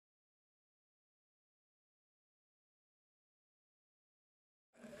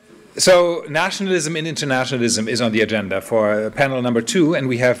So nationalism and internationalism is on the agenda for panel number 2, and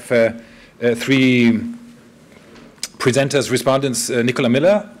we have 3 presenters, respondents. Nicola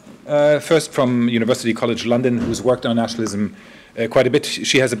Miller, first from University College London, who's worked on nationalism quite a bit.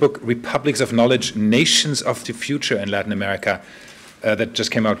 She has a book, Republics of Knowledge, Nations of the Future in Latin America, that just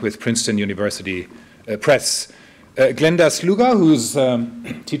came out with Princeton University Press. Glenda SLUGA, who's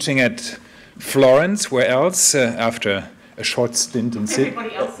teaching at Florence, where else, after a short stint in Sydney,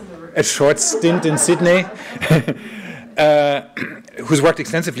 who's worked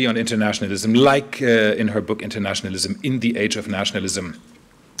extensively on internationalism, like in her book Internationalism in the Age of Nationalism,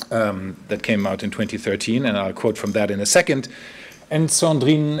 that came out in 2013, and I'll quote from that in a second. And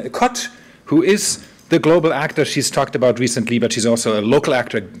Sandrine KOTT, who is the global actor she's talked about recently, but she's also a local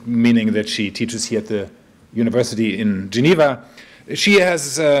actor, meaning that she teaches here at the University in Geneva. She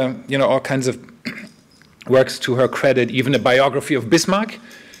has all kinds of works to her credit, even a biography of Bismarck,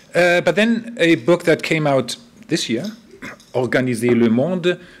 but then a book that came out this year, Organiser le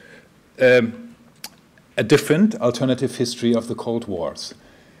Monde, a different alternative history of the Cold Wars.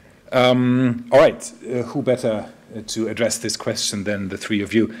 All right, who better to address this question than the 3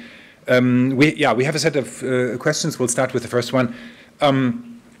 of you? We have a set of questions. We'll start with the first one,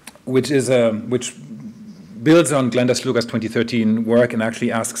 which builds on Glenda SLUGA's 2013 work and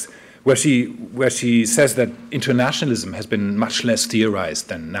actually asks, where she says that internationalism has been much less theorized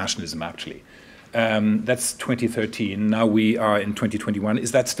than nationalism, actually. That's 2013. Now we are in 2021.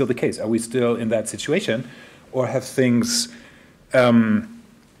 Is that still the case? Are we still in that situation? Or have things turned?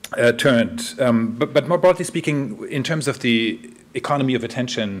 But more broadly speaking, in terms of the economy of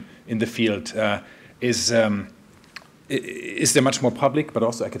attention in the field, is there much more public but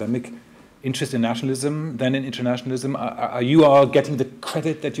also academic interest in nationalism than in internationalism? Are you all getting the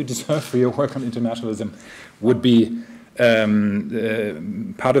credit that you deserve for your work on internationalism? Would be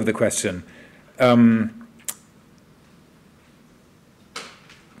part of the question.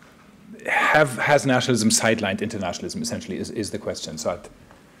 Has nationalism sidelined internationalism, essentially, is the question. So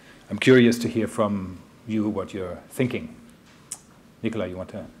I'm curious to hear from you what you're thinking. Nicola, you want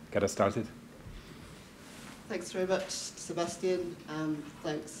to get us started? Thanks very much, Sebastian, and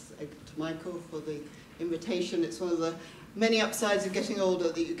thanks to Michael for the invitation. It's one of the many upsides of getting older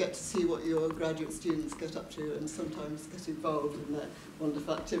that you get to see what your graduate students get up to and sometimes get involved in their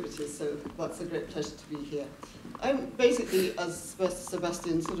wonderful activities, so that's a great pleasure to be here. I'm basically, as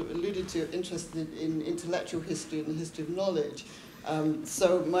Sebastian sort of alluded to, interested in intellectual history and the history of knowledge.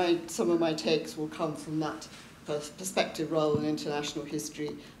 So some of my takes will come from that perspective rather than international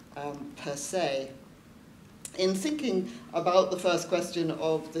history per se. In thinking about the first question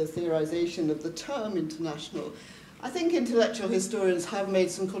of the theorization of the term international, I think intellectual historians have made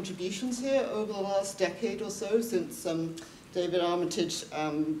some contributions here over the last decade or so, since David Armitage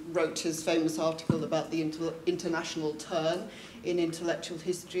wrote his famous article about the international turn in intellectual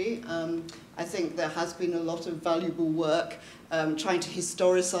history. I think there has been a lot of valuable work trying to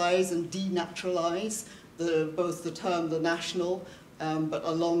historicize and denaturalize both the term the national, but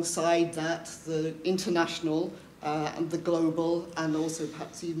alongside that, the international and the global, and also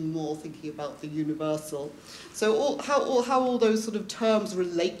perhaps even more thinking about the universal. So how all those sort of terms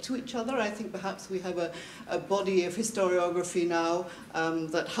relate to each other, I think perhaps we have a body of historiography now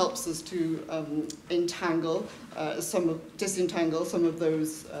that helps us to disentangle some of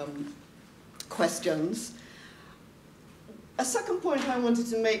those questions. A second point I wanted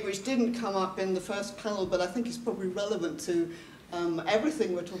to make, which didn't come up in the first panel, but I think is probably relevant to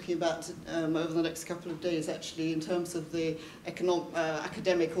everything we're talking about over the next couple of days, actually, in terms of the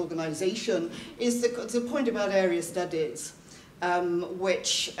academic organization, is the point about area studies,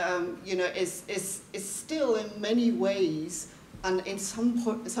 which is still in many ways, and in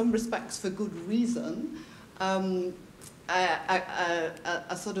some respects for good reason,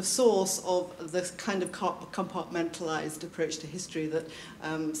 a sort of source of this kind of compartmentalized approach to history that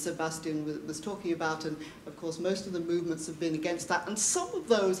Sebastian was talking about, and of course most of the movements have been against that, and some of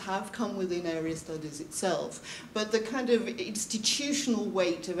those have come within area studies itself, but the kind of institutional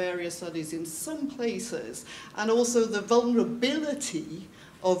weight of area studies in some places, and also the vulnerability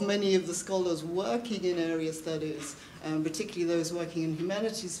of many of the scholars working in area studies, particularly those working in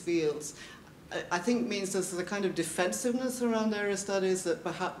humanities fields, I think means there's a kind of defensiveness around area studies that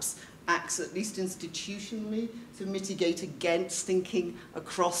perhaps acts, at least institutionally, to mitigate against thinking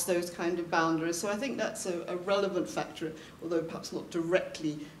across those kind of boundaries. So I think that's a relevant factor, although perhaps not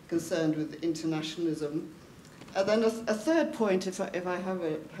directly concerned with internationalism. And then a third point, if I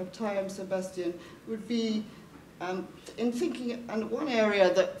have time, Sebastian, would be In thinking, and one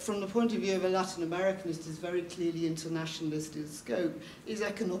area that, from the point of view of a Latin Americanist, is very clearly internationalist in scope, is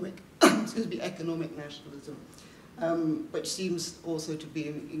economic, economic nationalism, which seems also to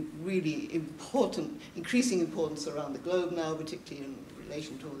be really important, increasing importance around the globe now, particularly in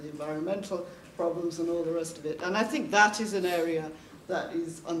relation to all the environmental problems and all the rest of it. And I think that is an area that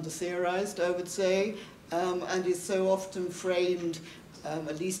is under-theorized, I would say, and is so often framed,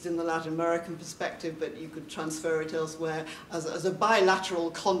 at least in the Latin American perspective, but you could transfer it elsewhere, as a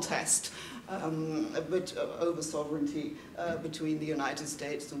bilateral contest over sovereignty between the United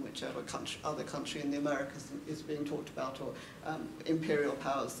States and whichever other country in the Americas is being talked about, or imperial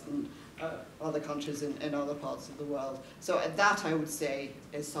powers and other countries in other parts of the world. So that, I would say,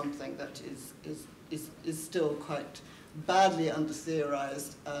 is something that is still quite badly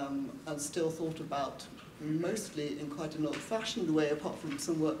under-theorized and still thought about mostly in quite an old-fashioned way, apart from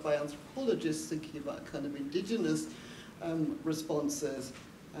some work by anthropologists thinking about kind of indigenous responses.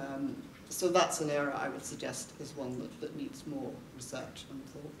 So that's an area I would suggest is one that needs more research and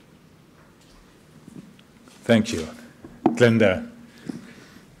thought. Thank you. Glenda.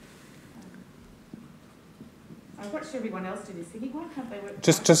 I watched everyone else do this thinking, why can't they work?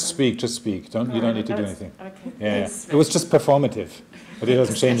 Just speak. You don't need to do anything. Okay. Yeah. It was just performative, but it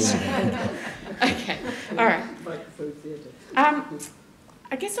doesn't change anything. Okay. All right.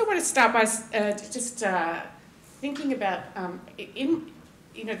 I guess I want to start by just thinking about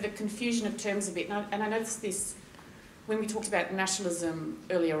the confusion of terms a bit, and I noticed this when we talked about nationalism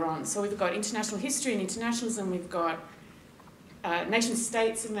earlier on. So we've got international history and internationalism. We've got nation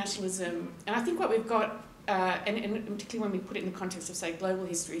states and nationalism, and I think what we've got, and particularly when we put it in the context of, say, global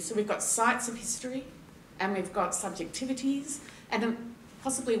history. So we've got sites of history, and we've got subjectivities, and then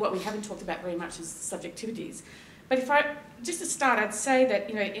possibly what we haven't talked about very much is subjectivities. But just to start, I'd say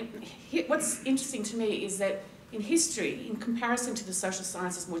that, what's interesting to me is that in history, in comparison to the social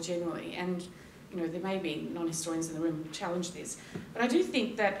sciences more generally, and there may be non-historians in the room who challenge this, but I do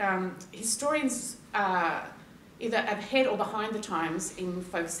think that historians are either ahead or behind the times in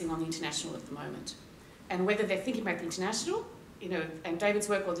focusing on the international at the moment. And whether they're thinking about the international, and David's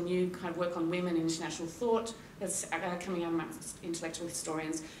work, or the new kind of work on women in international thought that's coming out amongst intellectual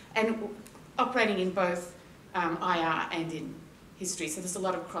historians, and operating in both IR and in history. So there's a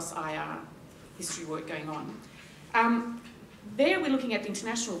lot of cross-IR history work going on. There we're looking at the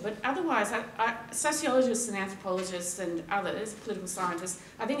international, but otherwise sociologists and anthropologists and others, political scientists,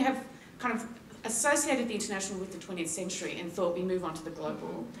 I think have kind of associated the international with the 20th century and thought we move on to the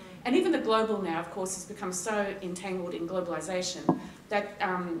global. And even the global now, of course, has become so entangled in globalisation that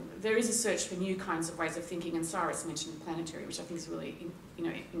there is a search for new kinds of ways of thinking, and Cyrus mentioned planetary, which I think is really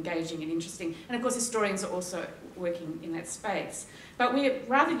engaging and interesting. And of course, historians are also working in that space. But we're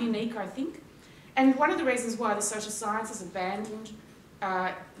rather unique, I think. And one of the reasons why the social sciences abandoned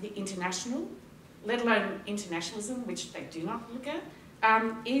the international, let alone internationalism, which they do not look at,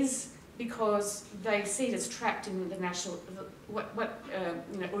 is because they see it as trapped in the national, what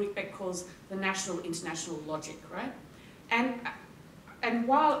Ulrich Beck calls the national-international logic, right? And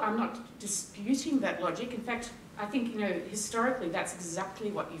while I'm not disputing that logic, in fact, I think historically that's exactly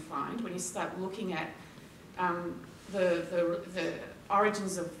what you find when you start looking at the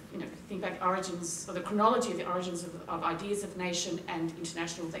origins of think back origins, or the chronology of the origins of ideas of nation and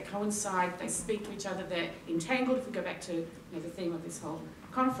international. They coincide, they speak to each other, they're entangled. If we go back to the theme of this whole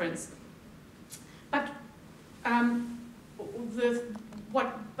conference. But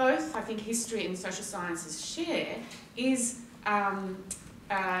what both, I think, history and social sciences share is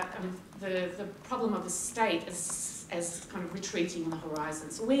the problem of the state as kind of retreating on the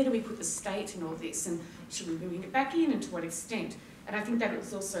horizon. So where do we put the state in all this, and should we bring it back in, and to what extent? And I think that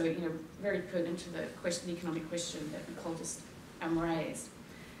was also very pertinent to the economic question that Nicole just raised.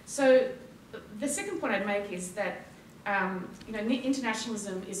 So the second point I'd make is that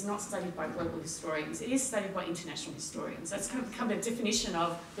internationalism is not studied by global historians. It is studied by international historians. That's kind of become a definition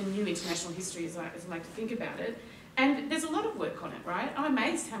of the new international history, as I like to think about it. And there's a lot of work on it, right? I'm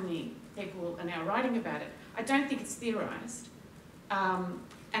amazed how many people are now writing about it. I don't think it's theorised. And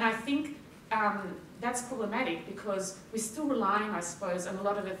I think that's problematic because we're still relying, I suppose, on a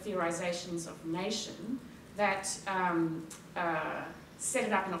lot of the theorisations of nation that set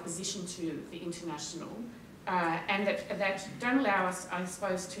it up in opposition to the international, and that don't allow us, I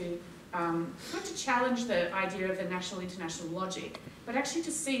suppose, to not to challenge the idea of the national-international logic, but actually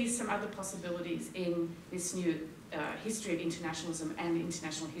to see some other possibilities in this new history of internationalism and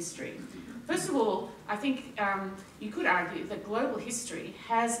international history. First of all, I think you could argue that global history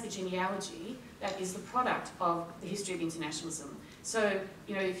has a genealogy that is the product of the history of internationalism. So,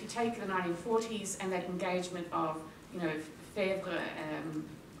 you know, if you take the 1940s and that engagement of, you know,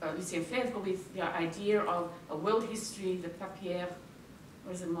 Lucien Febvre with the idea of a world history, the papier,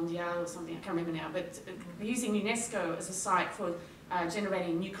 what is it, mondial or something, I can't remember now, but using UNESCO as a site for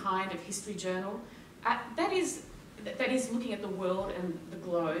generating a new kind of history journal, that is looking at the world and the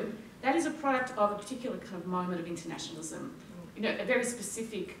globe. That is a product of a particular kind of moment of internationalism, you know, a very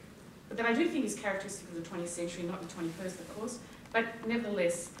specific, that I do think is characteristic of the 20th century, not the 21st, of course, but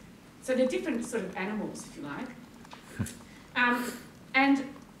nevertheless, so they're different sort of animals, if you like.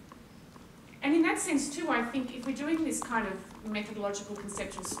 And in that sense too, I think if we're doing this kind of methodological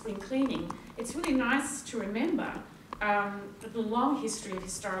conceptual spring cleaning, it's really nice to remember the long history of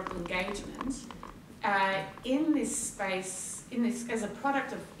historical engagement in this space, as a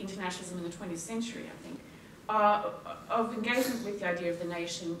product of internationalism in the 20th century, I think, of engagement with the idea of the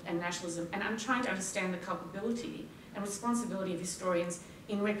nation and nationalism. And I'm trying to understand the culpability and responsibility of historians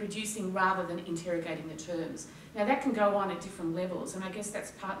in reproducing rather than interrogating the terms. Now that can go on at different levels, and I guess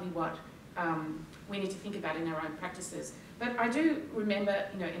that's partly what we need to think about in our own practices. But I do remember,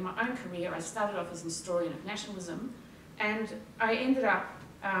 you know, in my own career, I started off as an historian of nationalism, and I ended up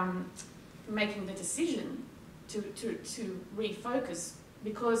making the decision to refocus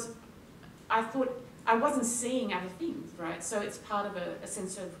because I thought I wasn't seeing other things, right? So it's part of a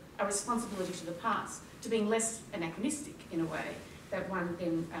sense of a responsibility to the past, to being less anachronistic in a way, that one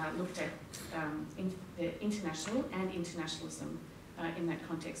then looked at the international and internationalism in that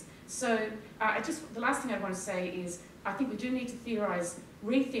context. So the last thing I want to say is I think we do need to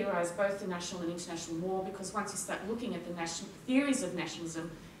re-theorise both the national and international war, because once you start looking at the theories of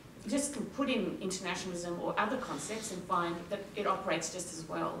nationalism, you just can put in internationalism or other concepts and find that it operates just as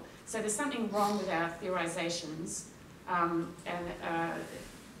well. So there's something wrong with our theorisations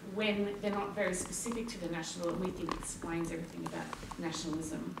when they're not very specific to the national, and we think it explains everything about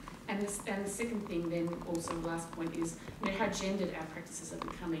nationalism. And the second thing then, also the last point, is, you know, how gendered our practices are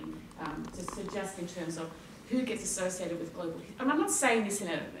becoming, just in terms of who gets associated with global history. And I'm not saying this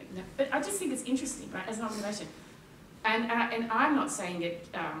but I just think it's interesting, right, as an observation. And I'm not saying it...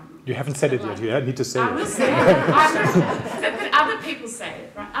 you haven't said it yet, you need to say it. I will say it. But other people say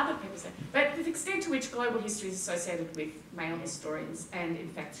it, right? Other people say it. But the extent to which global history is associated with male historians, and in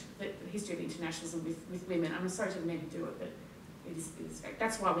fact, the history of internationalism with women, I'm sorry to the men who do it, but it is fact.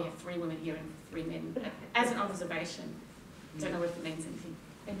 That's why we have 3 women here and 3 men. As an observation, I don't know if it means anything.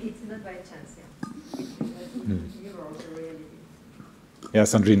 And it's not by chance, yeah. You're also reality. Yeah,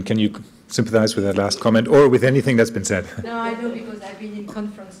 Sandrine, can you sympathize with that last comment, or with anything that's been said? No, I know, because I've been in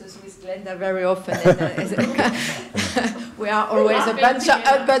conferences with Glenda very often, and we are always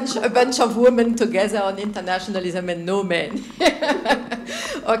a bunch of women together on internationalism and no men.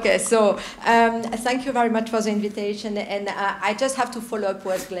 Okay, so thank you very much for the invitation, and I just have to follow up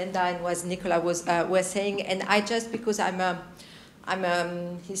what Glenda and what Nicola was saying, and because I'm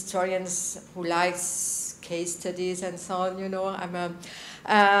a historian who likes case studies and so on, you know.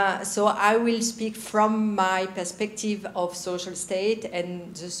 So I will speak from my perspective of social state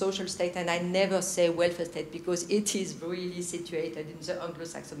and the social state, and I never say welfare state because it is really situated in the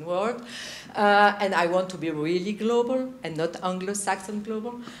Anglo-Saxon world, and I want to be really global and not Anglo-Saxon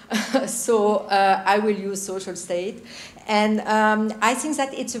global. So I will use social state, and I think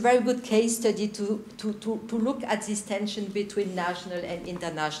that it's a very good case study to look at this tension between national and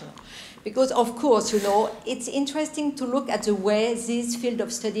international. Because, of course, you know, it's interesting to look at the way this field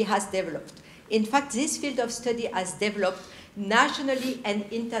of study has developed. In fact, this field of study has developed nationally and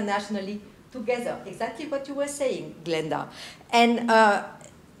internationally together, exactly what you were saying, Glenda. And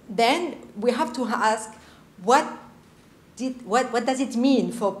then we have to ask, what does it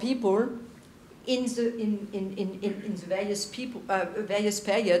mean for people in the various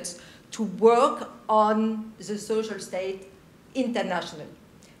periods to work on the social state internationally?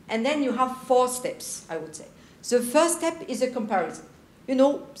 And then you have 4 steps, I would say. The first step is a comparison. You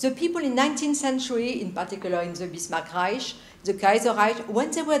know, the people in 19th century, in particular in the Bismarck Reich, the Kaiser Reich,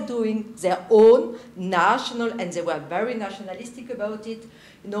 when they were doing their own national, and they were very nationalistic about it,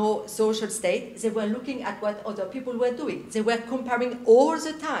 you know, social state, they were looking at what other people were doing. They were comparing all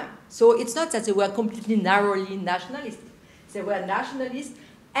the time. So it's not that they were completely narrowly nationalistic. They were nationalists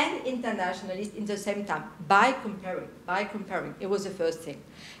and internationalists in the same time, by comparing. It was the first thing.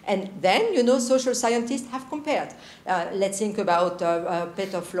 And then, you know, social scientists have compared. Let's think about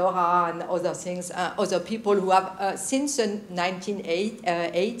Peter Flora and other things, other people who have, since the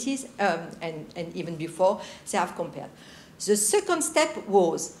 1980s and even before, they have compared. The second step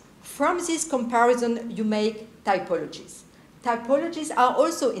was, from this comparison, you make typologies. typologies are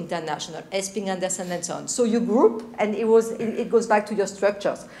also international, Esping, Anderson, and so on. So you group, and it goes back to your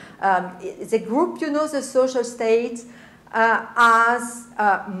structures. The group, you know, the social state as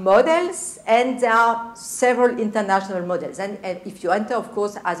models, and there are several international models. And if you enter, of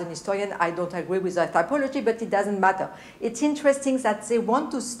course, as an historian, I don't agree with that typology, but it doesn't matter. It's interesting that they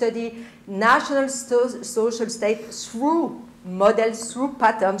want to study national social state through models, through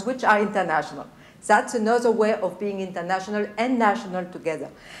patterns, which are international. That's another way of being international and national together.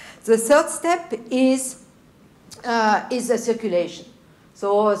 The third step is the circulation.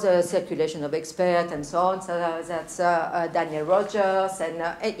 So the circulation of experts and so on, so that's Daniel Rogers, and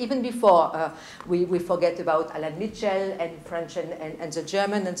even before, we forget about Alan Mitchell and French and the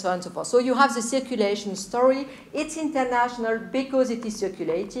German and so on and so forth. So you have the circulation story. It's international because it is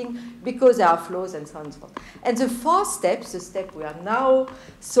circulating, because there are flows and so on and so forth. And the fourth step, the step we are now,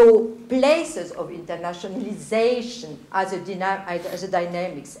 so places of internationalization as a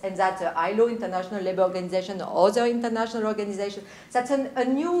dynamics, and that's the ILO, International Labour Organization, or other international organizations. That's a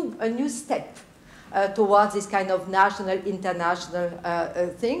new step towards this kind of national, international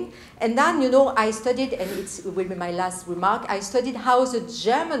thing. And then, you know, I studied, and it will be my last remark, I studied how the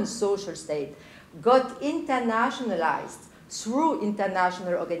German social state got internationalized through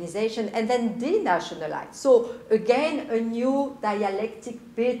international organization and then denationalized. So again, a new dialectic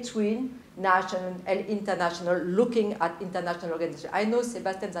between national and international, looking at international organization. I know,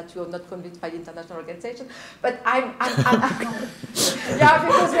 Sebastian, that you are not convinced by international organization, but I'm yeah,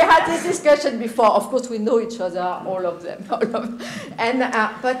 because we had this discussion before. Of course, we know each other, all of them. And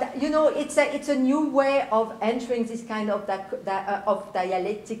but you know, it's a new way of entering this kind of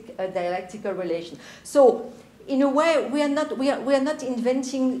dialectical relation. So, in a way, we are not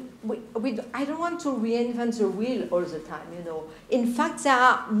inventing. I don't want to reinvent the wheel all the time. You know, in fact, there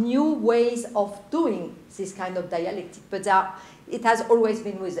are new ways of doing this kind of dialectic, but it has always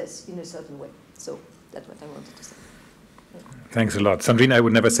been with us in a certain way. So that's what I wanted to say. Thanks a lot. Sandrine, I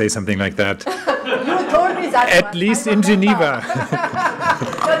would never say something like that. You told me that. At least in Geneva.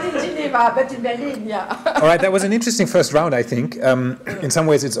 Not in Geneva, but in Berlin, yeah. All right, that was an interesting first round, I think. In some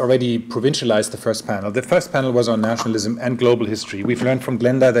ways, it's already provincialized, the first panel. The first panel was on nationalism and global history. We've learned from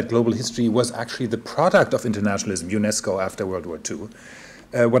Glenda that global history was actually the product of internationalism, UNESCO, after World War II.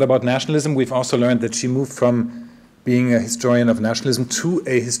 What about nationalism? We've also learned that she moved from being a historian of nationalism to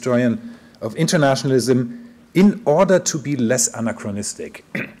a historian of internationalism in order to be less anachronistic.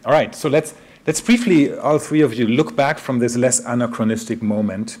 All right, so let's briefly, all three of you, look back from this less anachronistic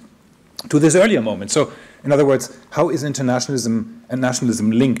moment to this earlier moment. So, in other words, how is internationalism and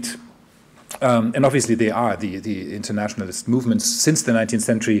nationalism linked? And obviously they are. The internationalist movements since the 19th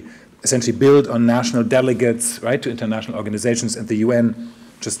century essentially build on national delegates, right, to international organizations, and the UN,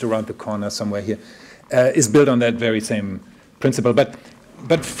 just around the corner somewhere here, is built on that very same principle. But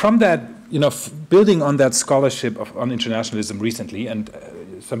from that, you know, building on that scholarship on internationalism recently, and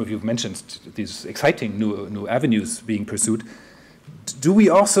some of you have mentioned these exciting new avenues being pursued, do we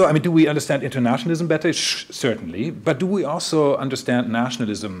also, I mean, do we understand internationalism better? Certainly, but do we also understand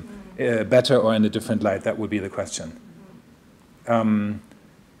nationalism better or in a different light? That would be the question.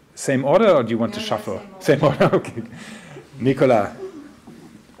 Same order, or do you want to shuffle? Same order, okay. Nicola.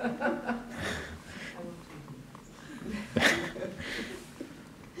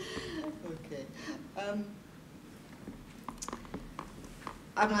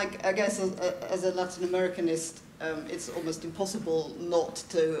 I guess as a Latin Americanist, it's almost impossible not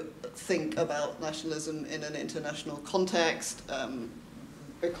to think about nationalism in an international context,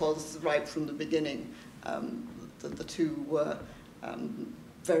 because right from the beginning, the two were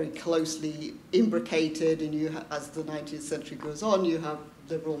very closely imbricated, and as the 19th century goes on, you have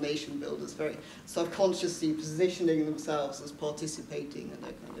liberal nation builders very subconsciously positioning themselves as participating in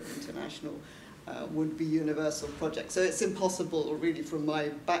a kind of international would-be universal project. So it's impossible, really, from my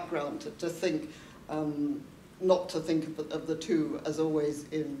background, to think, not to think of the two as always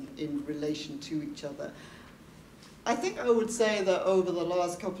in relation to each other. I think I would say that over the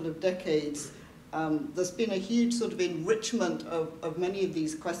last couple of decades, there's been a huge sort of enrichment of many of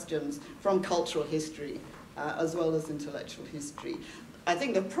these questions from cultural history as well as intellectual history. I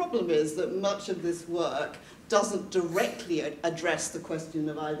think the problem is that much of this work doesn't directly address the question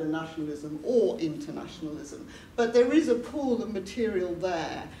of either nationalism or internationalism, but there is a pool of material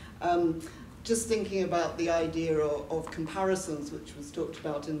there. Just thinking about the idea of comparisons, which was talked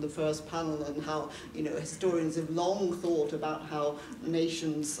about in the first panel, and how, you know, historians have long thought about how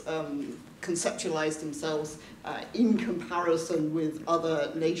nations conceptualize themselves in comparison with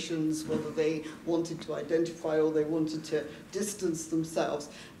other nations, whether they wanted to identify or they wanted to distance themselves.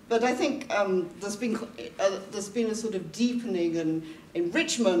 But I think there's been a sort of deepening and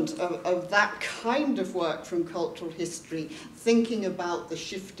enrichment of that kind of work from cultural history, thinking about the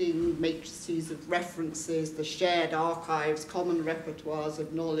shifting matrices of references, the shared archives, common repertoires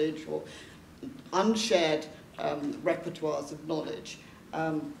of knowledge, or unshared repertoires of knowledge.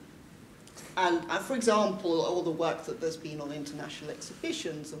 And for example, all the work that there's been on international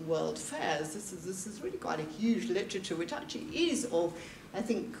exhibitions and world fairs, this is really quite a huge literature, which actually is of, I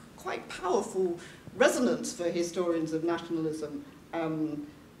think, quite powerful resonance for historians of nationalism,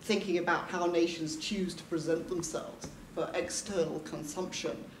 thinking about how nations choose to present themselves for external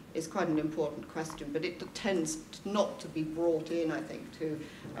consumption is quite an important question, but it tends not to be brought in, I think, to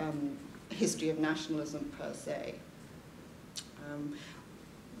history of nationalism per se.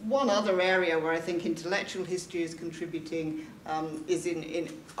 One other area where I think intellectual history is contributing is in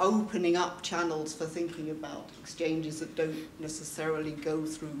opening up channels for thinking about exchanges that don't necessarily go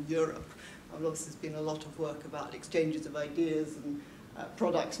through Europe. Obviously, there's been a lot of work about exchanges of ideas and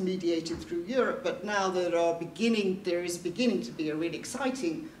products mediated through Europe, but now there is beginning to be a really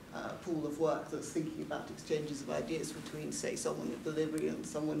exciting pool of work that's thinking about exchanges of ideas between, say, someone in Bolivia and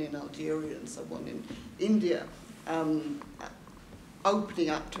someone in Algeria and someone in India. Opening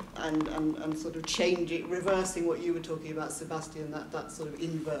up to, and sort of changing, reversing what you were talking about, Sebastian, that sort of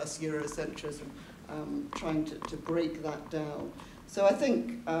inverse Eurocentrism, trying to break that down. So I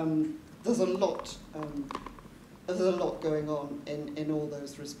think there's a lot going on in all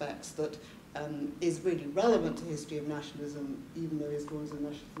those respects that is really relevant to history of nationalism, even though historians of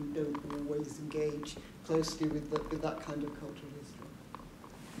nationalism don't always engage closely with that kind of cultural history.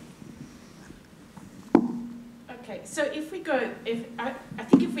 Okay, so if we go, I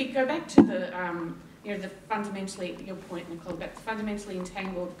think if we go back to the, the fundamentally, your point, Nicola, about the fundamentally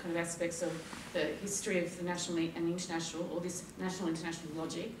entangled kind of aspects of the history of the national and international, or this national international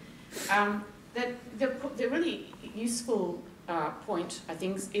logic, that the really useful point, I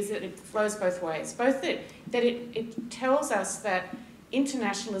think, is that it flows both ways. Both that it tells us that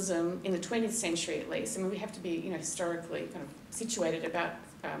internationalism in the 20th century, at least, I mean, we have to be, historically kind of situated about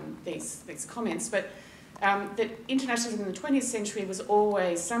these comments, but that internationalism in the 20th century was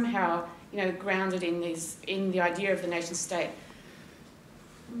always somehow, grounded in the idea of the nation state.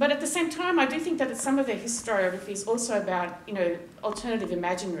 But at the same time, I do think that some of their historiography is also about, alternative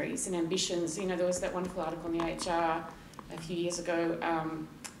imaginaries and ambitions. There was that wonderful article in the HR a few years ago.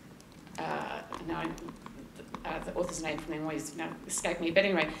 The author's name from them always escaped me. But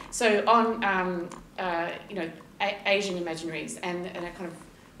anyway, so on, Asian imaginaries and a kind of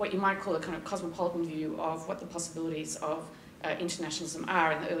what you might call a kind of cosmopolitan view of what the possibilities of internationalism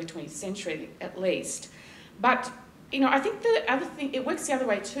are in the early 20th century, at least. But, I think the other thing, it works the other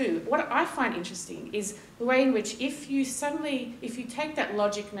way too. What I find interesting is the way in which if you take that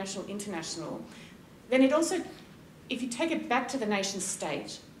logic, national, international, then it also, if you take it back to the nation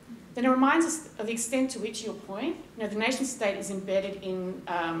state, then it reminds us of the extent to which your point, the nation state is embedded in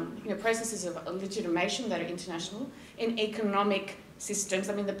processes of legitimation that are international, in economic systems.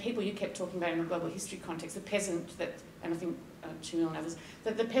 I mean, the people you kept talking about in the global history context, the peasant, and I think Chumil and others,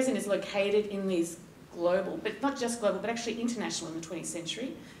 that the peasant is located in these global, but not just global, but actually international in the 20th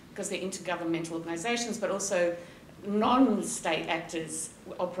century, because they're intergovernmental organisations, but also non-state actors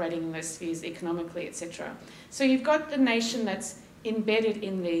operating in those spheres economically, etc. So you've got the nation that's embedded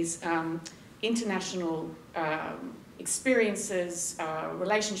in these international experiences,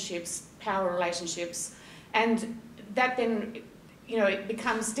 relationships, power relationships, and that then, it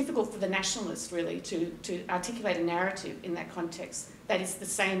becomes difficult for the nationalist really to articulate a narrative in that context that is the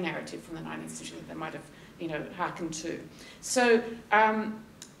same narrative from the 19th century that they might have, hearkened to. So,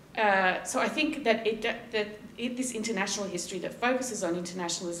 so I think that this international history that focuses on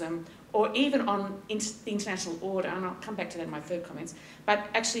internationalism, or even on the international order, and I'll come back to that in my third comments, but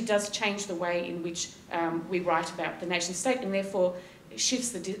actually does change the way in which we write about the nation state, and therefore shifts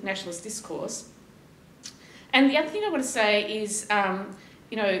the nationalist discourse. And the other thing I want to say is,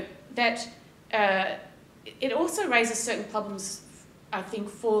 that it also raises certain problems, I think,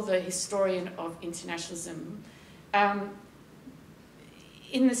 for the historian of internationalism,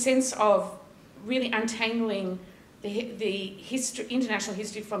 in the sense of really untangling the international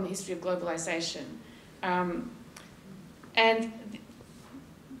history from the history of globalisation. And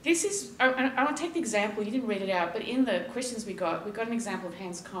this is, I want to take the example, you didn't read it out, but in the questions we got an example of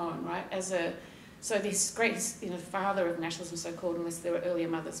Hans Kohn, right, so this great, father of nationalism, so-called, unless there were earlier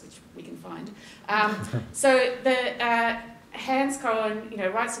mothers, which we can find. So Hans Cohen, you know,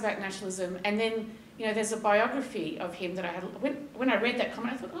 writes about nationalism, and then, you know, there's a biography of him that I had. When I read that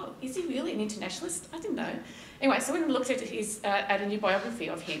comment, I thought, oh, is he really an internationalist? I didn't know. Anyway, so when I looked at a new biography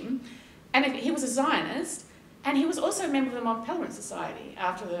of him, and he was a Zionist, and he was also a member of the Mont-Pelerin Society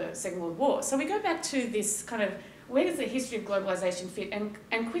after the Second World War. So we go back to this kind of, where does the history of globalisation fit? And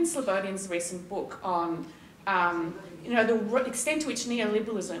Quinn Slobodian's recent book on, you know, the extent to which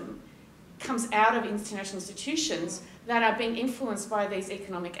neoliberalism comes out of international institutions that are being influenced by these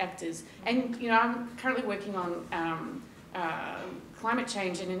economic actors. And, you know, I'm currently working on climate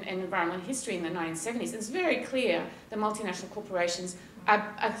change and environmental history in the 1970s. And it's very clear that multinational corporations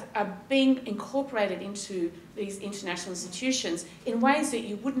are being incorporated into these international institutions in ways that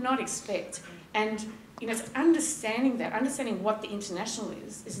you would not expect. And, you know, it's understanding what the international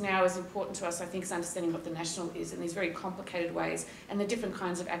is now as important to us, I think, as understanding what the national is in these very complicated ways and the different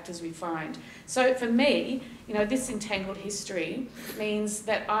kinds of actors we find. So for me, you know, this entangled history means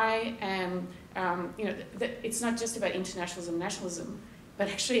that I am, you know, that it's not just about internationalism, nationalism, but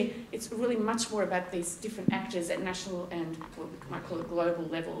actually it's really much more about these different actors at national and what we might call it global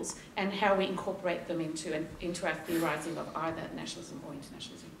levels, and how we incorporate them into our theorising of either nationalism or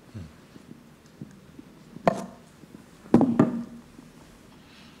internationalism.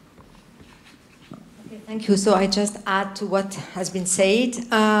 Thank you. So I just add to what has been said.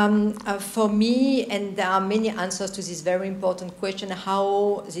 For me, and there are many answers to this very important question,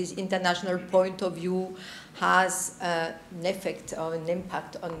 how this international point of view has an effect or an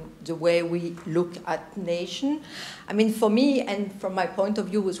impact on the way we look at nation. I mean, for me, and from my point of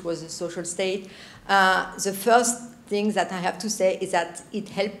view, which was a social state, the first thing that I have to say is that it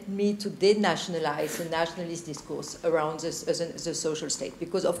helped me to denationalize the nationalist discourse around the social state.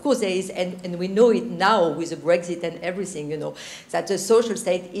 Because, of course, there is, and we know it now with the Brexit and everything, you know, that the social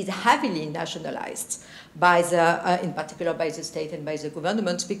state is heavily nationalized by the, in particular by the state and by the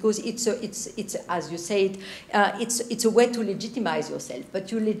governments, because it's as you said, it's a way to legitimize yourself. But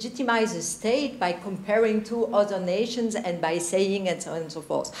you legitimize the state by comparing to other nations and by saying and so on and so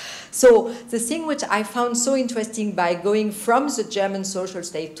forth. So the thing which I found so interesting by going from the German social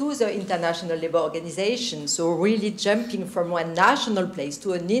state to the International Labour Organization, so really jumping from one national place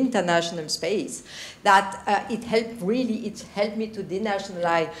to an international space, that it helped me to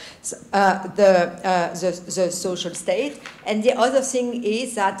denationalize the social state. And the other thing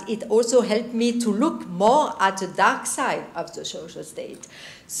is that it also helped me to look more at the dark side of the social state.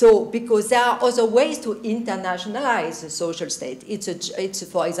 So, because there are other ways to internationalize the social state. It's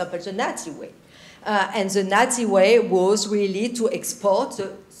for example, the Nazi way. And the Nazi way was really to export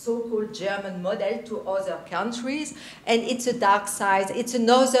the so-called German model to other countries, and it's a dark side. It's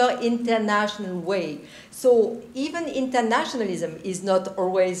another international way. So even internationalism is not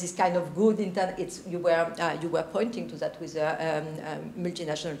always this kind of good. You were pointing to that with a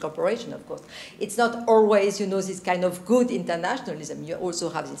multinational corporation, of course. It's not always, you know, this kind of good internationalism. You also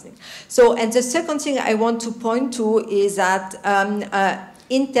have this thing. So, and the second thing I want to point to is that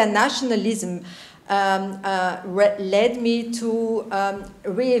internationalism led me to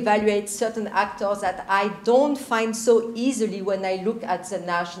reevaluate certain actors that I don't find so easily when I look at the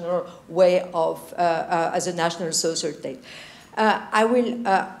national way of, as a national social state.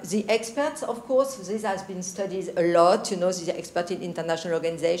 The experts, of course, this has been studied a lot, you know, the expert in international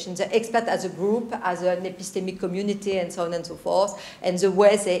organizations, the expert as a group, as an epistemic community, and so on and so forth, and the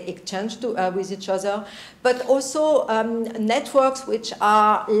way they exchange with each other. But also networks which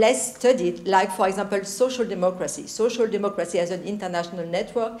are less studied, like, for example, social democracy. Social democracy as an international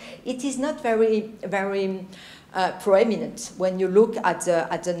network, it is not very proeminent when you look at the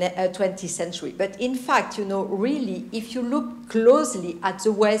 20th century. But in fact, you know, really, if you look closely at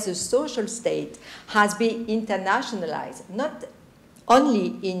the way the social state has been internationalized, not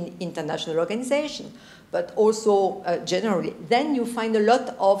only in international organizations, but also generally, then you find a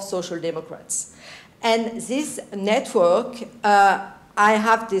lot of social democrats. And this network, I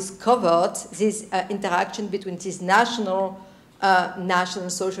have discovered this interaction between this national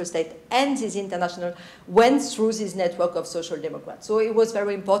social state and this international went through this network of social democrats. So it was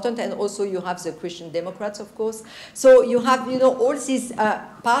very important, and also you have the Christian Democrats, of course. So you have, you know, all these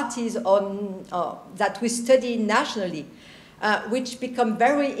parties on that we study nationally, which become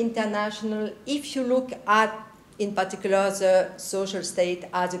very international if you look at, in particular, the social state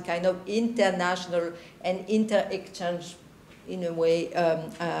as a kind of international and inter-exchange, in a way,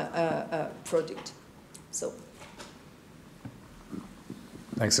 product. So.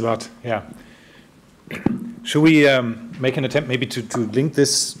 Thanks a lot. Yeah. Should we make an attempt maybe to link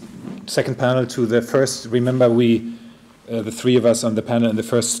this second panel to the first? Remember, the three of us on the panel in the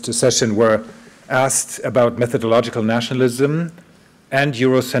first session were asked about methodological nationalism and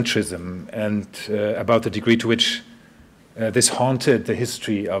Eurocentrism, and about the degree to which this haunted the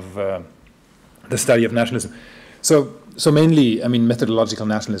history of the study of nationalism. So mainly, I mean, methodological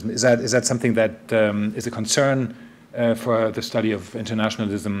nationalism, is that something that is a concern for the study of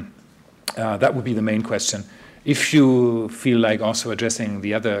internationalism? That would be the main question. If you feel like also addressing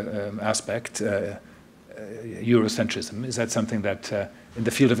the other aspect, Eurocentrism, is that something that in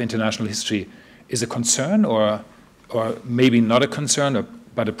the field of international history is a concern, or maybe not a concern,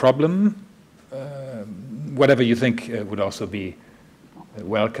 but a problem? Whatever you think would also be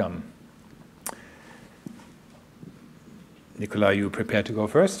welcome. Nicola, are you prepared to go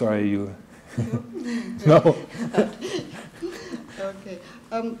first, or are you? No. Okay.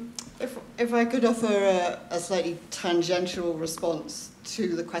 If I could offer a slightly tangential response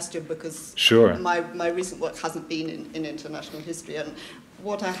to the question, because sure. my recent work hasn't been in international history, and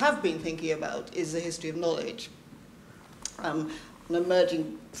what I have been thinking about is the history of knowledge. An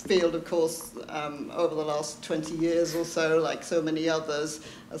emerging field, of course, over the last 20 years or so, like so many others,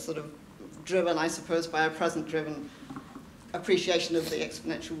 are sort of driven, I suppose, by a present-driven appreciation of the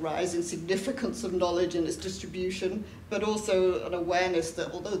exponential rise in significance of knowledge and its distribution, but also an awareness that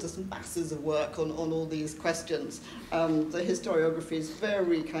although there's masses of work on all these questions, the historiography is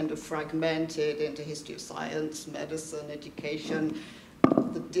very kind of fragmented into history of science, medicine, education,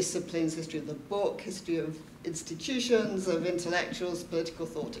 the disciplines, history of the book, history of institutions, of intellectuals, political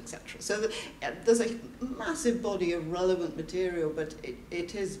thought, etc. So there's a massive body of relevant material, but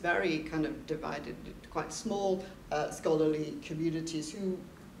it is very kind of divided into quite small scholarly communities who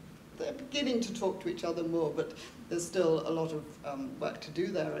they're beginning to talk to each other more, but there's still a lot of work to do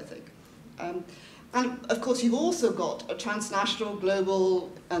there, I think. And of course, you've also got a transnational,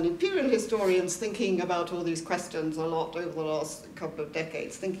 global, and imperial historians thinking about all these questions a lot over the last couple of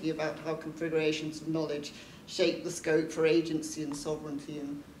decades, thinking about how configurations of knowledge shape the scope for agency and sovereignty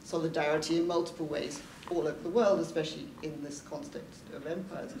and solidarity in multiple ways all over the world, especially in this context of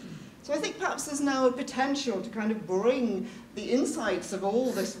empires. So I think perhaps there's now a potential to kind of bring the insights of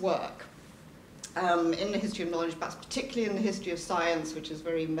all this work in the history of knowledge, but particularly in the history of science, which is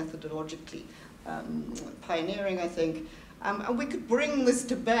very methodologically pioneering, I think. And we could bring this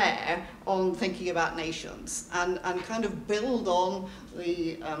to bear on thinking about nations and kind of build on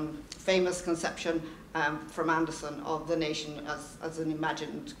the famous conception from Anderson of the nation as an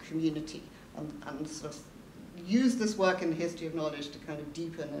imagined community, and sort of use this work in the history of knowledge to kind of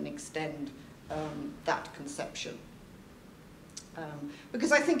deepen and extend that conception.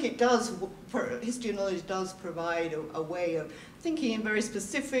 Because I think it does, history of knowledge does provide a way of thinking in very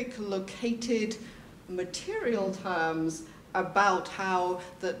specific, located, material terms about how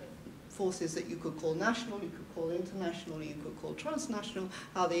the forces that you could call national, you could call international, you could call transnational,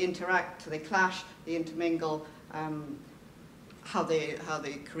 how they interact, they clash, they intermingle, how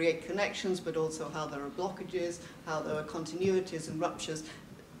they create connections, but also how there are blockages, how there are continuities and ruptures.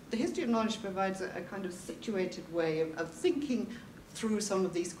 The history of knowledge provides a kind of situated way of thinking through some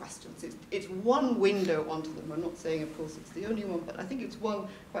of these questions. It's one window onto them. I'm not saying, of course, it's the only one, but I think it's one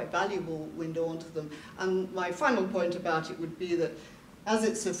quite valuable window onto them. And my final point about it would be that as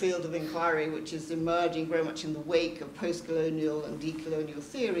it's a field of inquiry which is emerging very much in the wake of post-colonial and decolonial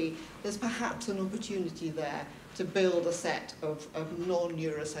theory, there's perhaps an opportunity there to build a set of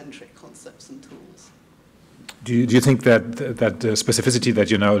non-Eurocentric concepts and tools. Do you think that specificity that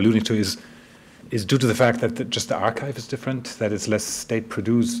you're now alluding to is due to the fact that just the archive is different, that it's less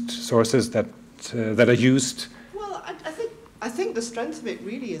state-produced sources that are used? Well, I think the strength of it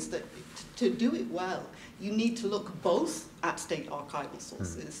really is that to do it well, you need to look both at state archival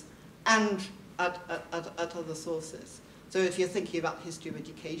sources and at other sources. So if you're thinking about the history of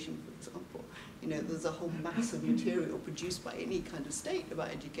education, for example, you know, there's a whole mass of material produced by any kind of state about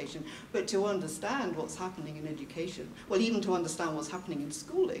education. But to understand what's happening in education, well, even to understand what's happening in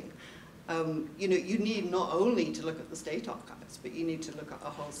schooling, you know, you need not only to look at the state archives, but you need to look at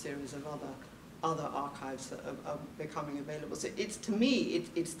a whole series of other archives that are becoming available. So it's, to me,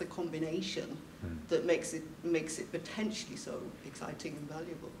 it's the combination that makes it potentially so exciting and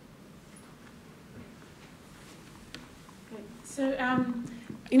valuable. So,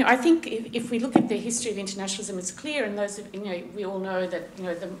 you know, I think if we look at the history of internationalism, it's clear, and those, you know, we all know that, you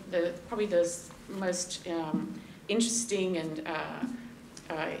know, probably the most interesting and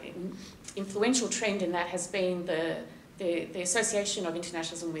influential trend in that has been the association of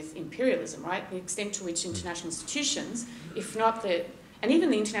internationalism with imperialism, right? The extent to which international institutions, if not and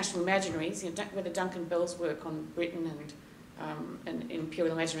even the international imaginaries, you know, whether Duncan Bell's work on Britain and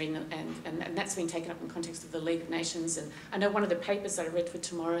imperial imaginary, and that's been taken up in the context of the League of Nations. And I know one of the papers that I read for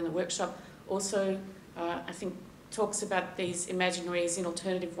tomorrow in the workshop also, I think, talks about these imaginaries and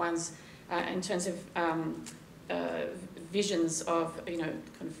alternative ones in terms of visions of, kind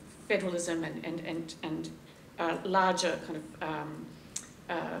of federalism and larger kind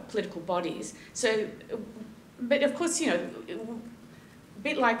of political bodies. So, but of course, a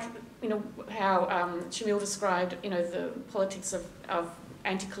bit like, how Shamil described, the politics of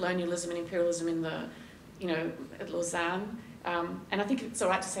anti-colonialism and imperialism in the, at Lausanne. And I think it's all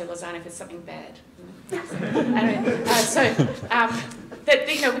right to say Lausanne if it's something bad. That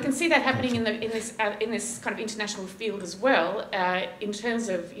we can see that happening in this kind of international field as well, in terms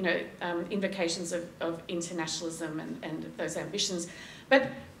of invocations of internationalism and those ambitions. But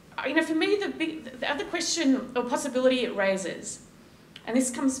for me, the other question or possibility it raises, and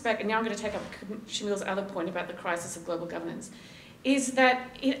this comes back, and now I'm going to take up Shamil's other point about the crisis of global governance, is that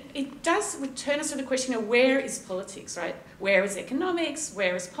it does return us to the question of where is politics, right? Where is economics?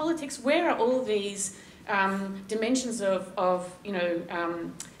 Where is politics? Where are all these dimensions of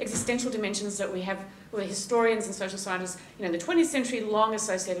existential dimensions that we have, well, the historians and social scientists, in the 20th century, long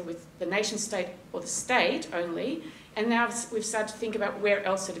associated with the nation state or the state only, and now we've started to think about where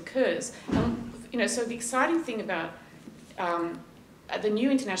else it occurs. So the exciting thing about the new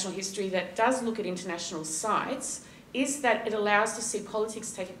international history that does look at international sites is that it allows to see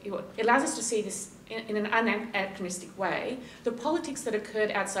politics it allows us to see this in an anachronistic way, the politics that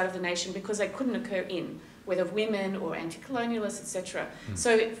occurred outside of the nation because they couldn't occur in, whether women or anti-colonialists, etc.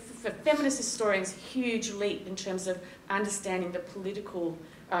 So for feminist historians, huge leap in terms of understanding the political,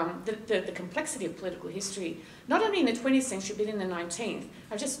 the complexity of political history, not only in the 20th century, but in the 19th.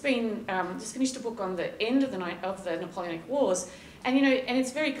 I've just finished a book on the end of the Napoleonic Wars, and and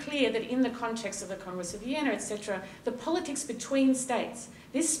it's very clear that in the context of the Congress of Vienna, etc., the politics between states,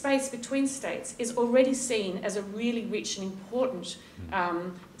 this space between states, is already seen as a really rich and important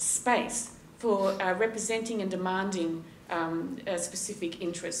space for representing and demanding specific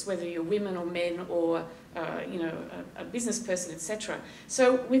interests, whether you're women or men or a business person, etc.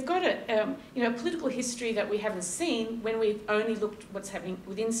 So we've got a political history that we haven't seen when we've only looked what's happening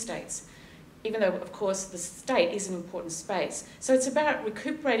within states, even though, of course, the state is an important space. So it's about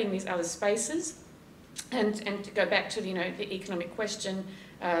recuperating these other spaces, and to go back to the economic question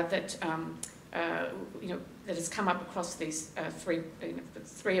that that has come up across these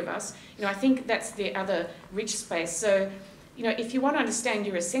three of us. I think that's the other rich space. So, if you want to understand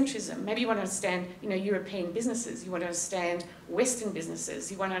Eurocentrism, maybe you want to understand, European businesses, you want to understand Western businesses,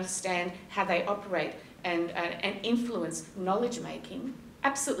 you want to understand how they operate and influence knowledge-making,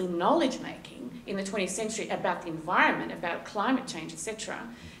 absolutely knowledge-making in the 20th century about the environment, about climate change, etc.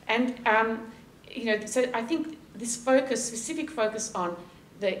 And, so I think this specific focus on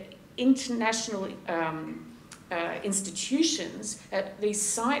the international institutions, these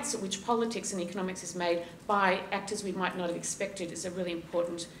sites at which politics and economics is made by actors we might not have expected, is a really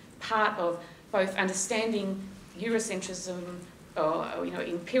important part of both understanding Eurocentrism or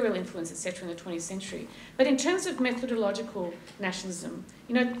imperial influence, etc., in the 20th century. But in terms of methodological nationalism,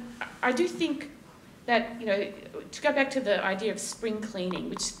 I do think that, to go back to the idea of spring cleaning,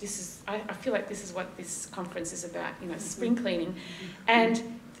 which I feel like this is what this conference is about, spring cleaning, and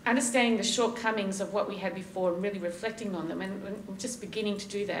understanding the shortcomings of what we had before and really reflecting on them, and we're just beginning to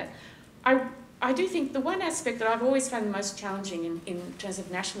do that. I do think the one aspect that I've always found the most challenging in terms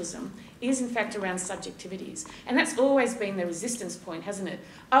of nationalism is, in fact, around subjectivities. And that's always been the resistance point, hasn't it?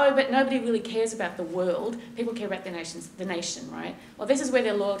 Oh, but nobody really cares about the world. People care about the nation, right? Well, this is where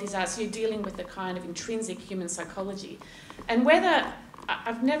their loyalties are. So you're dealing with the kind of intrinsic human psychology. And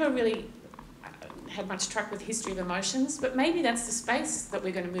I've never really had much truck with history of emotions, but maybe that's the space that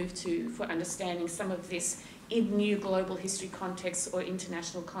we're going to move to for understanding some of this in new global history contexts or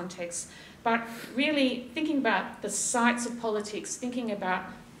international contexts. But really thinking about the sites of politics, thinking about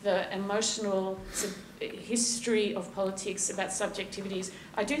the emotional history of politics, about subjectivities,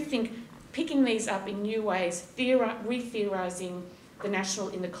 I do think picking these up in new ways, re-theorising the national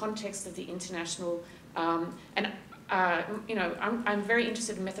in the context of the international, I'm very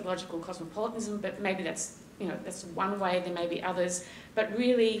interested in methodological cosmopolitanism, but maybe that's one way. There may be others, but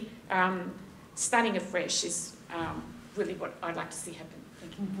really starting afresh is really what I'd like to see happen.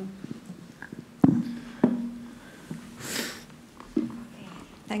 Thank you.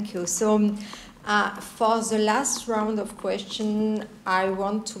 Thank you. So, for the last round of questions, I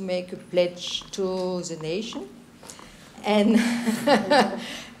want to make a pledge to the nation, and.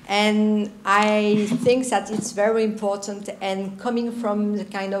 And I think that it's very important, and coming from the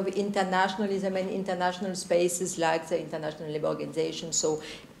kind of internationalism and international spaces like the International Labour Organization, so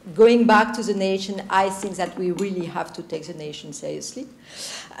going back to the nation, I think that we really have to take the nation seriously,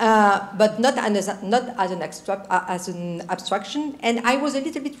 but not as an abstraction. And I was a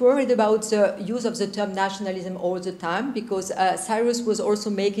little bit worried about the use of the term nationalism all the time, because Cyrus was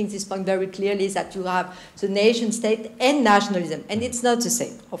also making this point very clearly, that you have the nation state and nationalism, and it's not the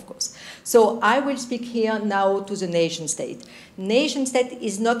same, of course. So I will speak here now to the nation state. Nation state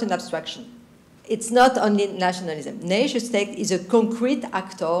is not an abstraction. It's not only nationalism. Nation state is a concrete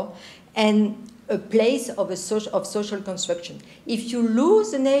actor and a place of social construction. If you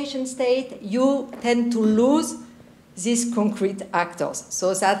lose the nation state, you tend to lose these concrete actors.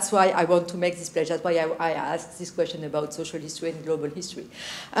 So that's why I want to make this pledge. That's why I asked this question about social history and global history.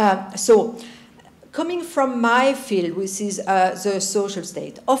 Coming from my field, which is the social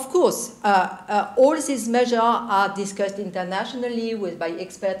state, of course, all these measures are discussed internationally by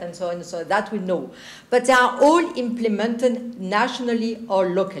experts and so on, so that we know. But they are all implemented nationally or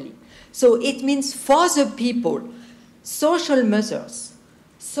locally. So it means for the people, social measures,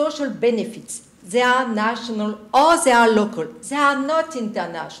 social benefits, they are national or they are local. They are not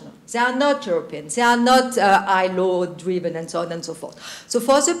international. They are not European. They are not ILO-driven and so on and so forth. So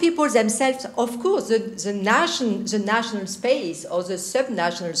for the people themselves, of course, the national space or the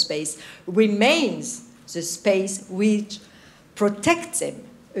subnational space remains the space which protects them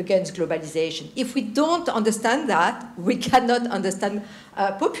against globalization. If we don't understand that, we cannot understand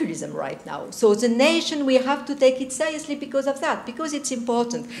populism right now. So the nation, we have to take it seriously because of that, because it's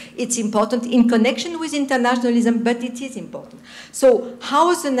important. It's important in connection with internationalism, but it is important. So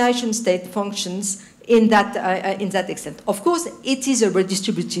how the nation state functions in that extent? Of course, it is a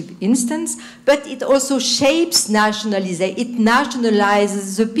redistributive instance, but it also shapes nationalism. It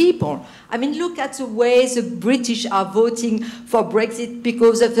nationalizes the people. I mean, look at the way the British are voting for Brexit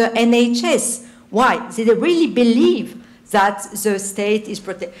because of the NHS. Why? They really believe that the state is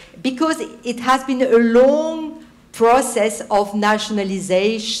protected. Because it has been a long process of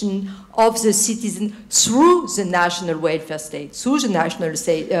nationalization of the citizen through the national welfare state, through the national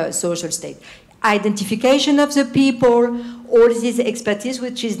social state. Identification of the people, all this expertise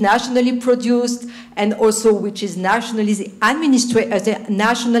which is nationally produced and also which is nationally the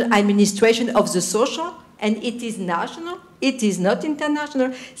national administration of the social, and it is national, it is not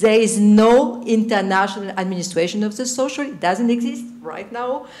international. There is no international administration of the social, it doesn't exist right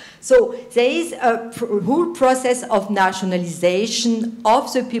now. So there is a whole process of nationalization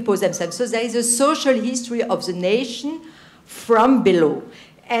of the people themselves. So there is a social history of the nation from below.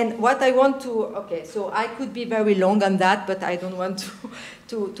 And what I want to, okay, so I could be very long on that, but I don't want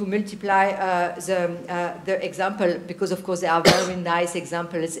to multiply the example, because of course there are very nice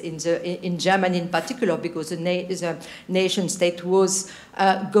examples in Germany in particular, because the nation state was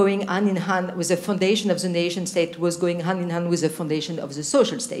going hand in hand with the foundation of the nation state was going hand in hand with the foundation of the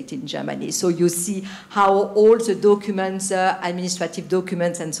social state in Germany. So you see how all the documents, administrative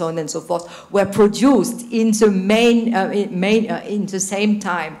documents and so on and so forth, were produced in the in the same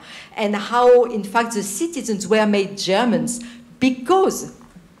time, and how in fact the citizens were made Germans because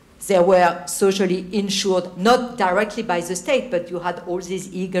they were socially insured, not directly by the state, but you had all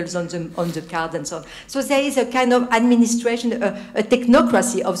these eagles on the card and so on. So there is a kind of administration, a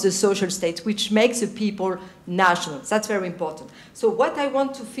technocracy of the social state, which makes the people national. That's very important. So what I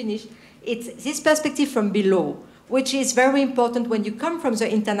want to finish, it's this perspective from below, which is very important. When you come from the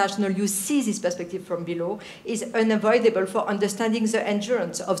international, you see this perspective from below, is unavoidable for understanding the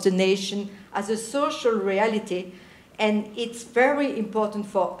endurance of the nation as a social reality. And it's very important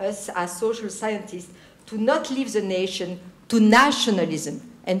for us as social scientists to not leave the nation to nationalism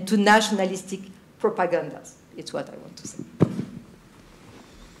and to nationalistic propagandas. It's what I want to say.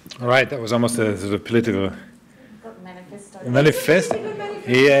 All right, that was almost a sort of political manifesto.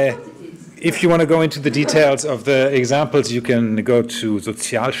 Yeah. If you want to go into the details of the examples, you can go to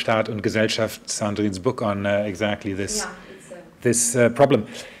Sozialstaat und Gesellschaft, Sandrine's book on exactly this, problem.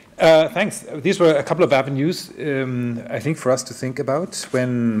 Thanks. These were a couple of avenues, I think, for us to think about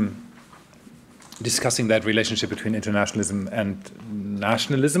when discussing that relationship between internationalism and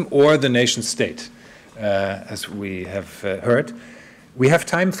nationalism, or the nation state, as we have heard. We have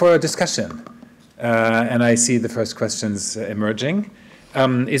time for a discussion, and I see the first questions emerging.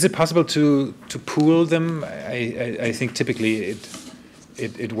 Is it possible to pool them? I think typically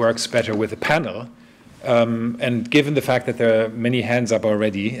it works better with a panel. And given the fact that there are many hands up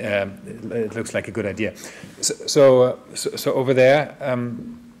already, it looks like a good idea. So over there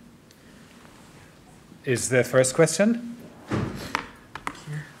is the first question.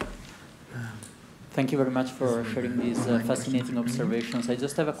 Thank you very much for sharing these fascinating observations. I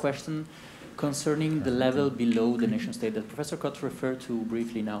just have a question concerning the level below the nation state that Professor KOTT referred to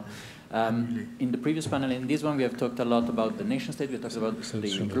briefly now. In the previous panel, in this one, we have talked a lot about the nation state, we have talked about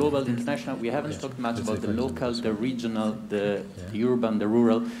the global, the international, we haven't talked much about the local, the regional, the urban, the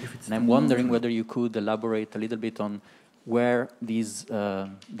rural, and I'm wondering whether you could elaborate a little bit on where this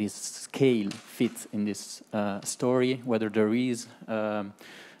scale fits in this story, whether there is a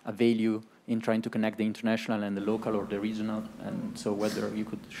value in trying to connect the international and the local or the regional, and so whether you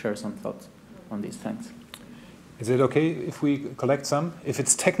could share some thoughts on these. Thanks. Is it okay if we collect some? If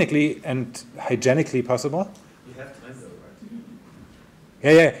it's technically and hygienically possible? You have time though,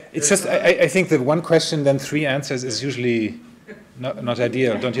 right? Yeah. It's just, I think that one question, then 3 answers is usually not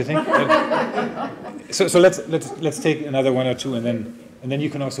ideal, don't you think? So let's take another 1 or 2, and then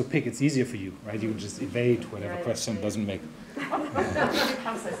you can also pick. It's easier for you, right? You can just evade whatever question doesn't make.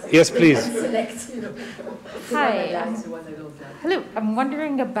 Yes, please. Hi. Hello. I'm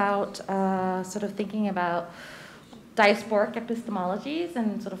wondering about sort of thinking about diasporic epistemologies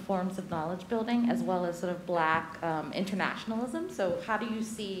and sort of forms of knowledge building, as well as sort of Black internationalism. So how do you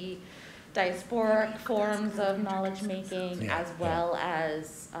see diasporic forms of knowledge making as well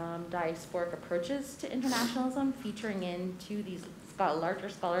as diasporic approaches to internationalism featuring into these larger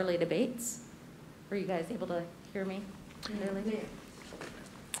scholarly debates? Were you guys able to hear me clearly?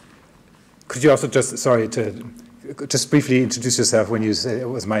 Could you also just briefly introduce yourself when you said it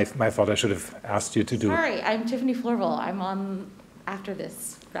was my fault? I should have asked you to do. Sorry, I'm Tiffany Florville. I'm on after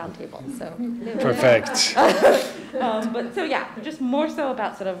this roundtable. So perfect. But so yeah, just more so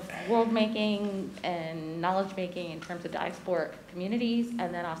about sort of world making and knowledge making in terms of diasporic communities,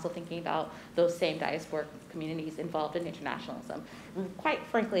 and then also thinking about those same diasporic communities involved in internationalism, quite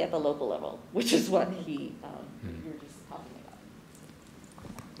frankly at the local level, which is what you were just talking about.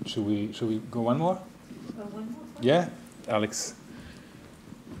 Should we go one more? One more? Yeah, Alex.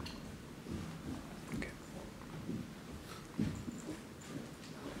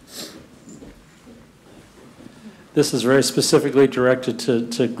 This is very specifically directed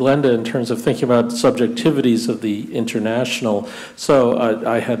to Glenda in terms of thinking about subjectivities of the international. So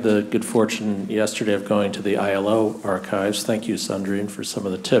I had the good fortune yesterday of going to the ILO archives. Thank you, SANDRINE, for some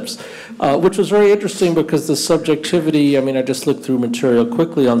of the tips, which was very interesting because the subjectivity, I mean, I just looked through material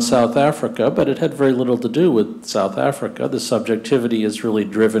quickly on South Africa, but it had very little to do with South Africa. The subjectivity is really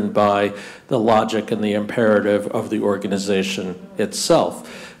driven by the logic and the imperative of the organization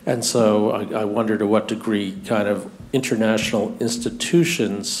itself. And so I wonder to what degree kind of international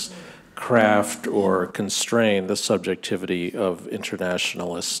institutions craft or constrain the subjectivity of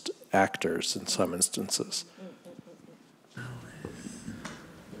internationalist actors in some instances.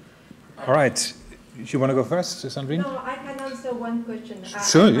 All right. You want to go first, Sandrine? No, I can answer one question.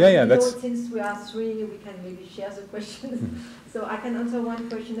 Sure, yeah, that's... Since we are 3, we can maybe share the questions. So I can answer one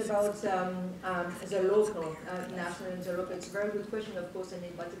question about the local, national and the local. It's a very good question, of course, and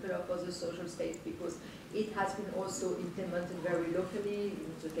in particular for the social state, because it has been also implemented very locally,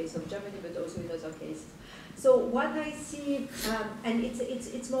 in the case of Germany, but also in other cases. So what I see, and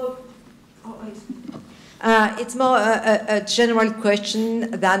it's more... it's more a general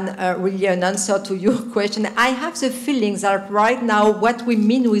question than really an answer to your question. I have the feeling that right now what we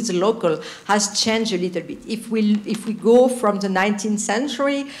mean with local has changed a little bit. If we go from the 19th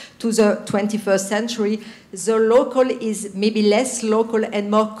century to the 21st century, the local is maybe less local and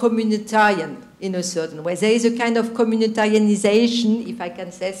more communitarian in a certain way. There is a kind of communitarianization, if I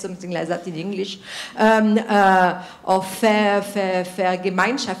can say something like that in English, or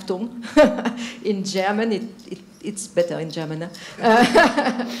Vergemeinschaftung in German. It's better in German. Of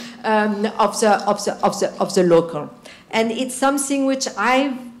the local, and it's something which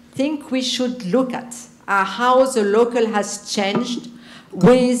I think we should look at how the local has changed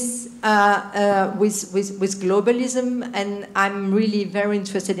with globalism, and I'm really very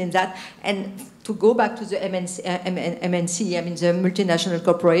interested in that. And to go back to the MNC, I mean the multinational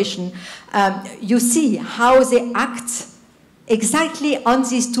corporation, you see how they act exactly on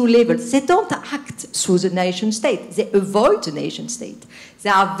these 2 levels. They don't act through the nation state. They avoid the nation state.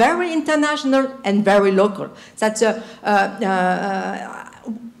 They are very international and very local. That's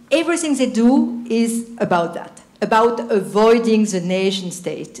everything they do is about that, about avoiding the nation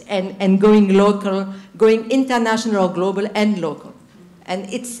state and going local, going international or global and local. And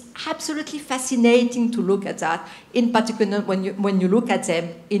it's absolutely fascinating to look at that, in particular when you look at them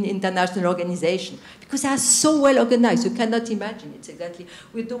in international organizations, because they are so well organized. You cannot imagine it exactly.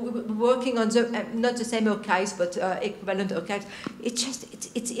 We're working on the not the same archives, but equivalent archives. It's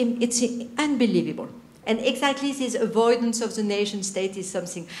unbelievable. And exactly this avoidance of the nation state is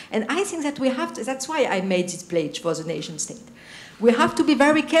something. And I think that we have to, that's why I made this pledge for the nation state. We have to be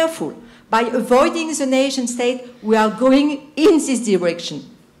very careful. By avoiding the nation state, we are going in this direction.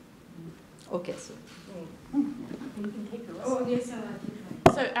 Okay, so. Oh, yes,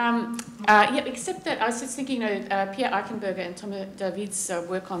 so, yeah, except that I was just thinking, Pierre Eichenberger and Thomas David's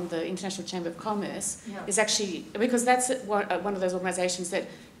work on the International Chamber of Commerce is actually, because that's one of those organisations that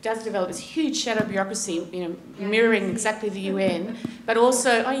does develop this huge shadow bureaucracy, mirroring exactly the UN, but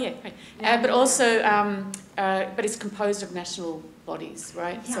also, but also, but it's composed of national bodies,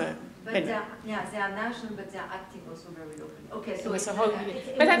 right? Yeah. So, but they are national, but they are acting also very locally. Okay, so it's a a whole.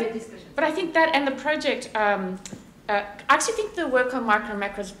 But I think that and the project. I actually think the work on micro and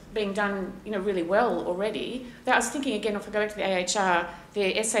macro is being done, really well already. I was thinking again, if I go back to the AHR,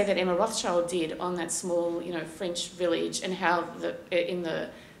 the essay that Emma Rothschild did on that small, French village, and how in the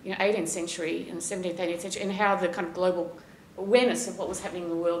 18th century, in the 17th, 18th century, and how the kind of global awareness of what was happening in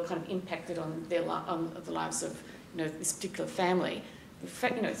the world kind of impacted on the lives of this particular family. In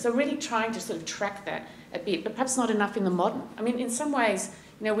fact, so really trying to sort of track that a bit, but perhaps not enough in the modern. I mean, in some ways,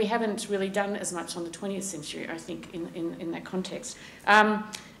 we haven't really done as much on the 20th century, I think, in that context.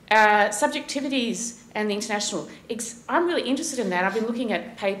 Subjectivities and the international. I'm really interested in that. I've been looking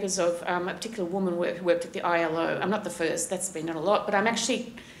at papers of a particular woman who worked at the ILO. I'm not the first, that's been done a lot, but I'm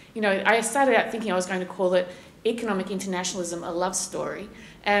actually, I started out thinking I was going to call it Economic Internationalism, a love story,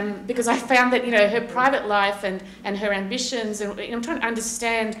 because I found that, her private life and her ambitions, and I'm trying to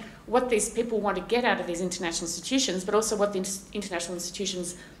understand what these people want to get out of these international institutions, but also what the international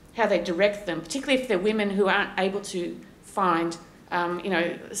institutions, how they direct them, particularly if they're women who aren't able to find,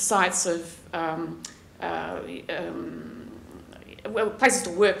 sites of, places to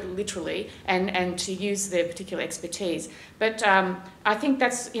work literally and to use their particular expertise. But I think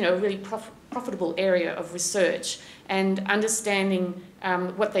that's, a really profitable area of research and understanding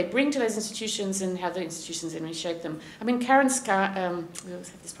what they bring to those institutions and how the institutions then reshape them. I mean, Karen Scar, we always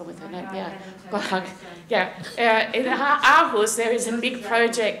have this problem with her name, in Aarhus there is a big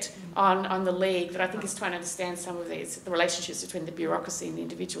project on the League that I think is trying to understand some of the relationships between the bureaucracy and the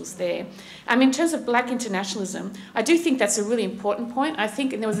individuals there. In terms of black internationalism, I do think that's a really important point. I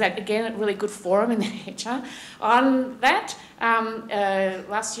think, and there was again a really good forum in the HR on that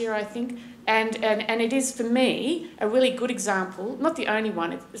last year, I think. And it is, for me, a really good example, not the only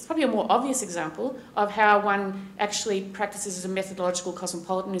one, it's probably a more obvious example of how one actually practices a methodological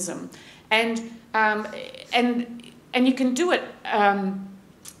cosmopolitanism. And you can do it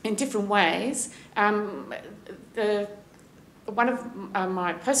in different ways. One of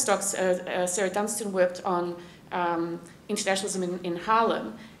my postdocs, Sarah Dunstan, worked on internationalism in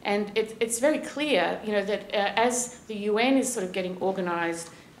Harlem, and it's very clear, that as the UN is sort of getting organised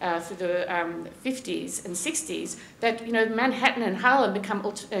through the 50s and 60s, that Manhattan and Harlem become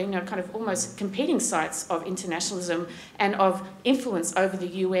kind of almost competing sites of internationalism and of influence over the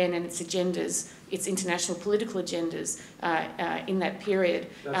UN and its agendas, its international political agendas in that period.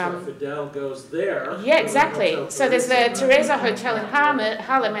 That's why Fidel goes there. Yeah, exactly. So there's the Teresa Hotel in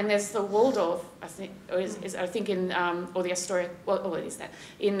Harlem, and there's the Waldorf, I think, or the Astoria. Well, it is that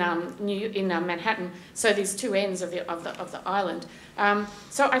in Manhattan. So there's two ends of the island.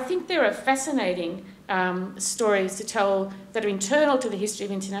 So I think there are fascinating stories to tell that are internal to the history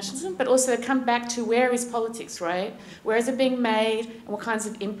of internationalism, but also that come back to where is politics, right? Where is it being made, and what kinds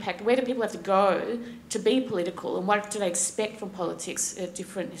of impact? Where do people have to go to be political, and what do they expect from politics at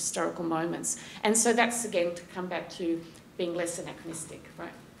different historical moments? And so that's, again, to come back to being less anachronistic,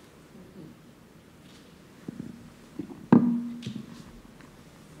 right?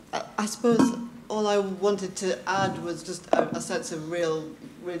 I suppose all I wanted to add was just a sense of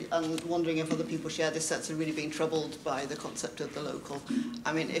really, and wondering if other people share this sense of really being troubled by the concept of the local.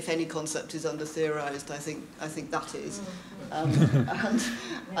 I mean, if any concept is under-theorized, I think that is. And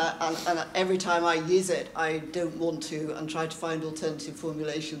every time I use it, I don't want to, and try to find alternative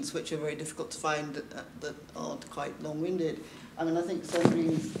formulations which are very difficult to find that aren't quite long-winded. I mean, I think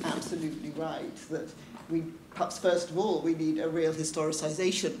Sandrine is absolutely right that perhaps first of all, we need a real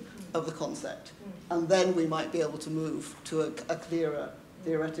historicization of the concept, and then we might be able to move to a clearer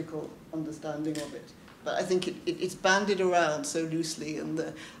theoretical understanding of it. But I think it's banded around so loosely, and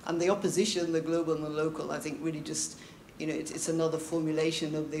the opposition, the global and the local, I think really just, it's another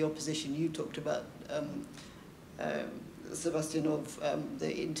formulation of the opposition you talked about, Sebastian, of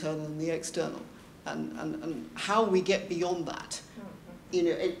the internal and the external, and how we get beyond that.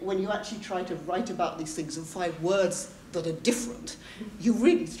 When you actually try to write about these things and find words that are different, you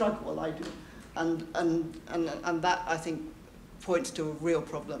really struggle. Well, I do, and that I think points to a real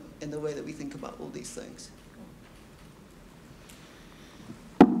problem in the way that we think about all these things.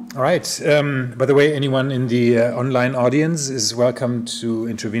 All right. By the way, anyone in the online audience is welcome to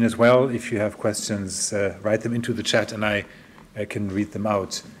intervene as well. If you have questions, write them into the chat and I can read them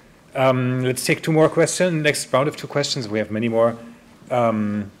out. Let's take 2 more questions. Next round of 2 questions. We have many more. How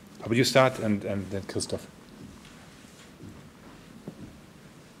would you start? And then Christoph.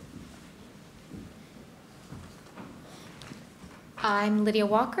 I'm Lydia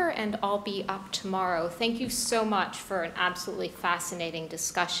Walker, and I'll be up tomorrow. Thank you so much for an absolutely fascinating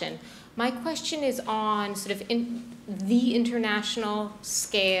discussion. My question is on sort of the international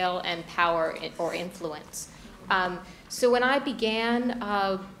scale and power or influence. So when I began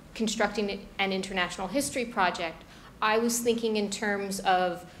constructing an international history project, I was thinking in terms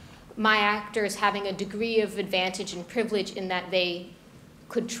of my actors having a degree of advantage and privilege in that they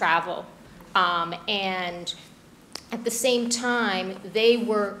could travel, and at the same time, they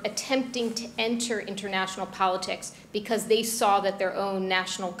were attempting to enter international politics because they saw that their own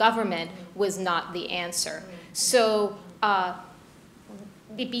national government was not the answer. So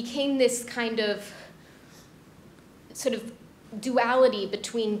it became this kind of sort of duality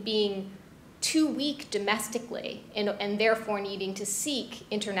between being too weak domestically and therefore needing to seek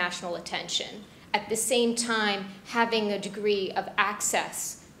international attention, at the same time having a degree of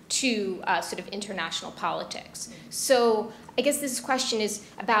access to sort of international politics. So I guess this question is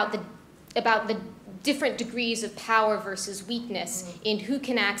about the different degrees of power versus weakness in who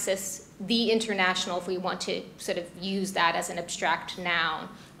can access the international, if we want to sort of use that as an abstract noun,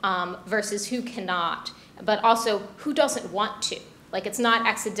 versus who cannot, but also who doesn't want to. Like, it's not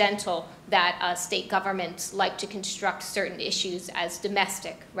accidental that state governments like to construct certain issues as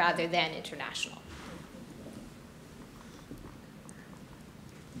domestic rather than international.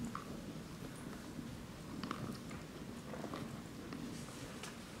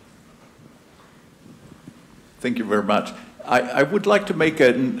 Thank you very much. I would like to make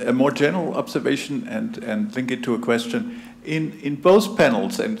a more general observation and link it to a question. In both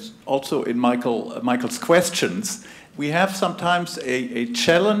panels and also in Michael's questions, we have sometimes a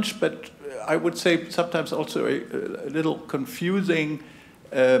challenge, but I would say sometimes also a little confusing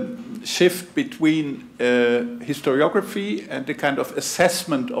shift between historiography and the kind of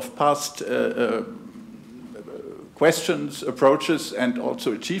assessment of past questions, approaches, and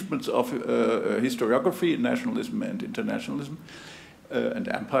also achievements of historiography, nationalism and internationalism, and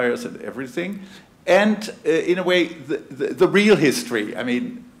empires and everything. And in a way, the real history. I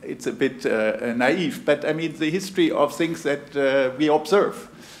mean, it's a bit naive, but I mean, the history of things that we observe.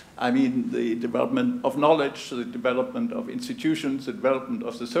 I mean, the development of knowledge, the development of institutions, the development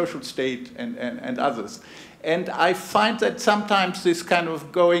of the social state, and others. And I find that sometimes this kind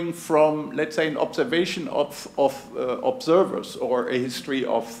of going from, let's say, an observation of observers or a history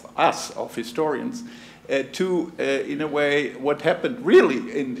of us, of historians, to, in a way, what happened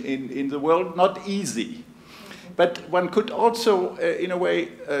really in the world, not easy. But one could also, in a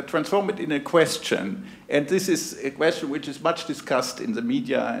way, transform it in a question. And this is a question which is much discussed in the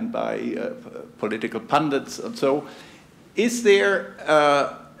media and by political pundits and so. Is there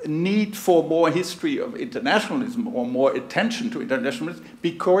need for more history of internationalism or more attention to internationalism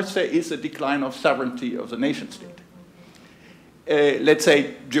because there is a decline of sovereignty of the nation state? Let's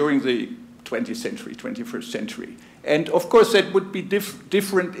say during the 20th century, 21st century. And of course that would be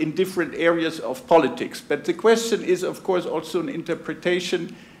different in different areas of politics. But the question is of course also an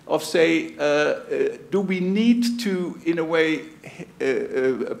interpretation of, say, do we need to, in a way,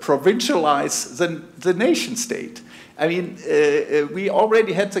 provincialize the nation state? I mean, we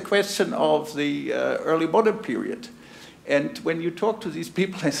already had the question of the early modern period. And when you talk to these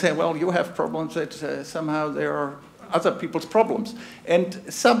people, they say, well, you have problems that somehow there are other people's problems. And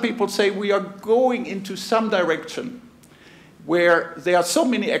some people say we are going into some direction where there are so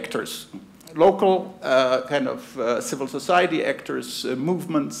many actors, local kind of civil society actors,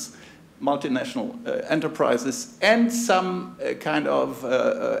 movements, multinational enterprises, and some kind of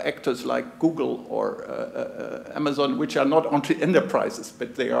actors like Google or Amazon, which are not only enterprises,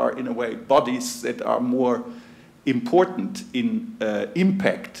 but they are in a way bodies that are more important in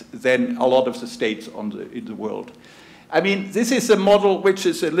impact than a lot of the states in the world. I mean, this is a model which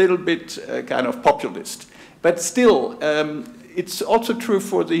is a little bit kind of populist, but still, it's also true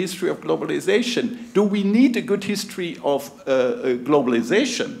for the history of globalization. Do we need a good history of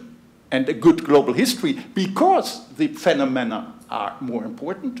globalization and a good global history because the phenomena are more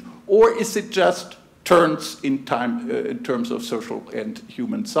important, or is it just turns in terms of social and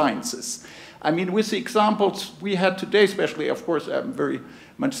human sciences. I mean, with the examples we had today, especially, of course, I'm very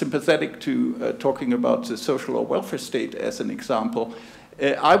much sympathetic to talking about the social or welfare state as an example.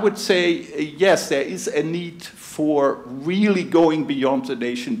 I would say, yes, there is a need for really going beyond the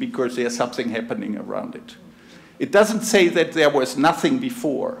nation because there's something happening around it. It doesn't say that there was nothing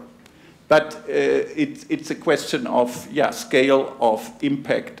before, but it's a question of, yeah, scale, of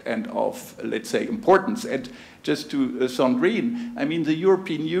impact, and of, let's say, importance. And just to Sandrine, I mean, the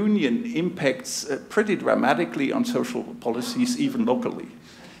European Union impacts pretty dramatically on social policies, even locally.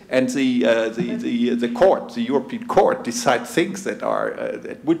 And the court, the European Court, decides things that are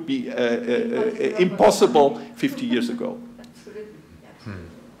that would be impossible 50 years ago.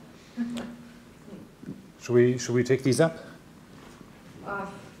 Should we take these up?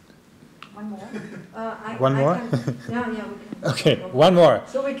 One more. One more? Yeah, we can. Okay, one more.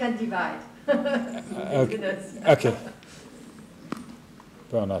 So we can divide. Okay.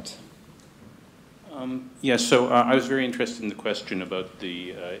 Bernard. Yes, so I was very interested in the question about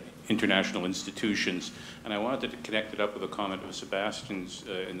the international institutions, and I wanted to connect it up with a comment of Sebastian's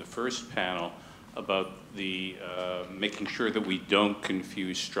in the first panel about the making sure that we don't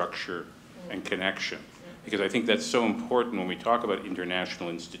confuse structure and connection, because I think that's so important when we talk about international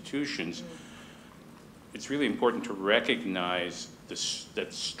institutions. It's really important to recognize this,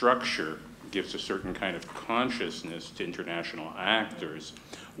 that structure gives a certain kind of consciousness to international actors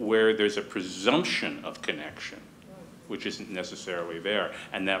where there's a presumption of connection, which isn't necessarily there.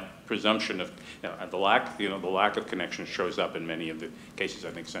 And that presumption of, the lack of connection shows up in many of the cases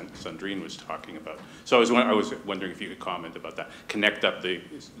I think Sandrine was talking about. So I was wondering if you could comment about that. Connect up the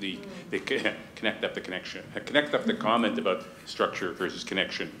comment about structure versus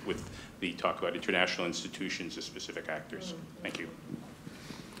connection with the talk about international institutions as specific actors. Thank you.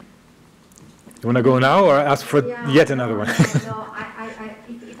 You want to go now, or ask for yet another one? No,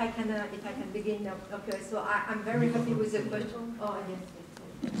 if I can begin. Okay, so I'm very happy with the question. Oh, yes,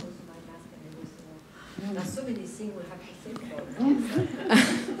 also my mask, and there's so many things we have to say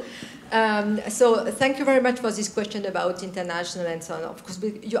about. So thank you very much for this question about international and so on. Of course,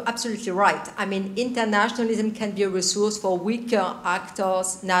 you're absolutely right. I mean, internationalism can be a resource for weaker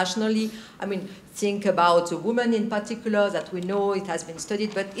actors nationally. I mean, think about the women in particular, that we know it has been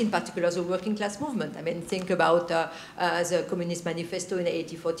studied, but in particular the working class movement. I mean, think about the Communist Manifesto in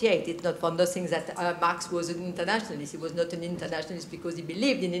 1848. It's not for nothing that Marx was an internationalist. He was not an internationalist because he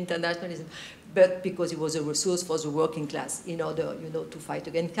believed in internationalism, but because it was a resource for the working class in order, to fight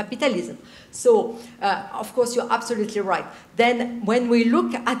against capitalism. So, of course, you're absolutely right. Then, when we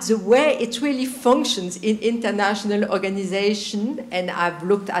look at the way it really functions in international organization, and I've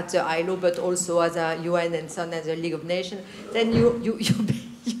looked at the ILO, but also as a UN and so on, as a League of Nations, then you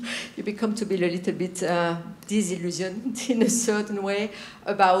become to be a little bit disillusioned in a certain way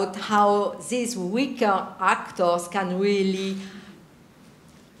about how these weaker actors can really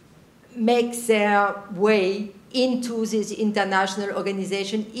make their way into this international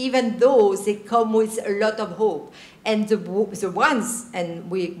organization, even though they come with a lot of hope. And the ones,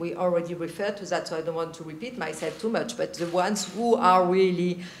 and we already referred to that, so I don't want to repeat myself too much, but the ones who are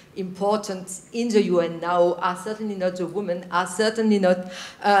really important in the UN now are certainly not the women, are certainly not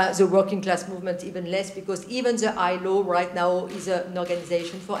the working class movement, even less, because even the ILO right now is an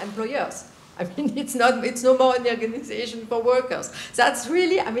organization for employers. I mean, it's no more an organization for workers. That's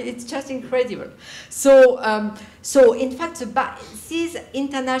really, I mean, it's just incredible. So, in fact, this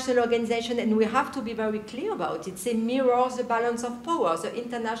international organization, and we have to be very clear about it, they mirror the balance of power, the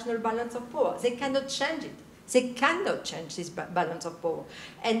international balance of power. They cannot change it. They cannot change this balance of power.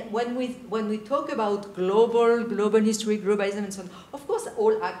 And when we talk about global history, globalism, and so on, of course,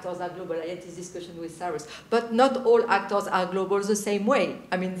 all actors are global. I had this discussion with Cyrus, but not all actors are global the same way.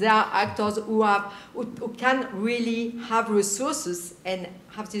 I mean, there are actors who can really have resources and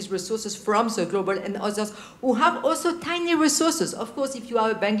have these resources from the global, and others who have also tiny resources. Of course, if you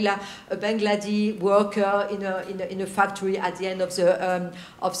are a Bangladeshi worker in a factory at the end of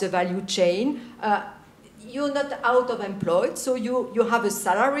the value chain, you're not out of employed, so you have a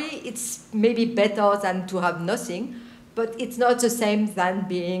salary. It's maybe better than to have nothing, but it's not the same than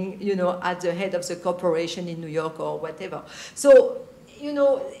being, at the head of the corporation in New York or whatever. So,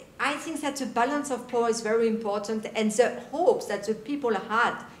 I think that the balance of power is very important, and the hopes that the people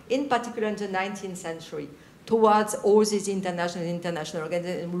had, in particular in the 19th century, towards all these international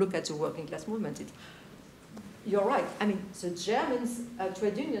organizations, and look at the working class movement. You're right. I mean, the Germans,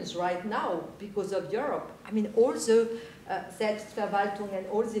 trade unions right now, because of Europe, I mean, all the Selbstverwaltung and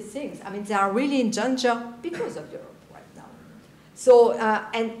all these things, I mean, they are really in danger because of Europe right now. So,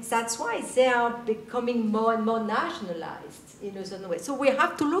 and that's why they are becoming more and more nationalized in a certain way. So we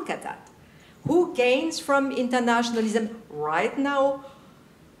have to look at that. Who gains from internationalism right now?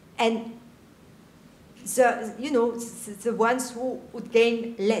 And the, you know, the ones who would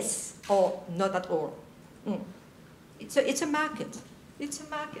gain less or not at all. It's a market. It's a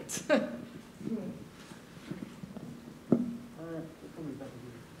market.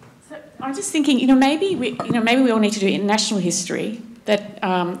 So I'm just thinking, you know, maybe we all need to do international history that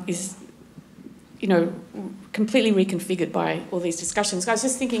is, you know, completely reconfigured by all these discussions. I was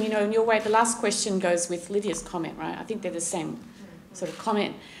just thinking, you know, in your way, the last question goes with Lydia's comment, right? I think they're the same sort of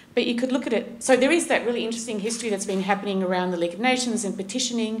comment. But you could look at it. So there is that really interesting history that's been happening around the League of Nations and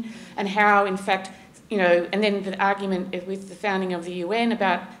petitioning, and how, in fact, you know, and then the argument with the founding of the UN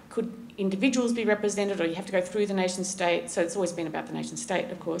about could individuals be represented, or you have to go through the nation state. So it's always been about the nation state,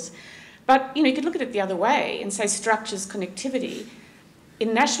 of course. But, you know, you could look at it the other way and say structures, connectivity.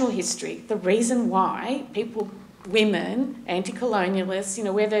 In national history, the reason why people, women, anti-colonialists, you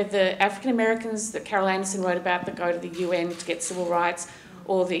know, whether the African Americans that Carol Anderson wrote about that go to the UN to get civil rights,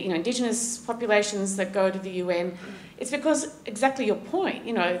 or the, you know, indigenous populations that go to the UN, it's because, exactly your point,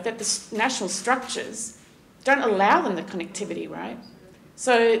 you know, that the national structures don't allow them the connectivity, right?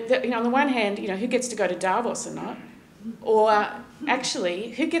 So, that, you know, on the one hand, you know, who gets to go to Davos or not? Or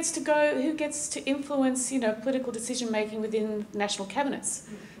actually, who gets to influence, you know, political decision-making within national cabinets?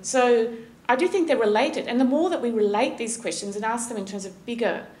 So I do think they're related. And the more that we relate these questions and ask them in terms of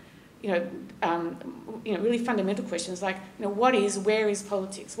bigger, you know, really fundamental questions like, you know, where is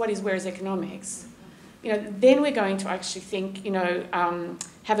politics? Where is economics? You know, then we're going to actually think, you know,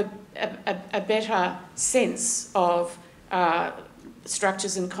 have a better sense of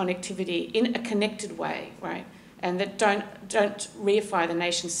structures and connectivity in a connected way, right? And that don't reify the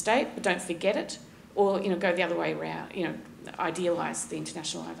nation state, but don't forget it, or, you know, go the other way around, you know, idealise the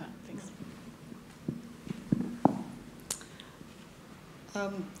international over things. I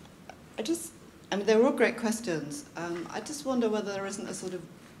mean, they're all great questions. I just wonder whether there isn't a sort of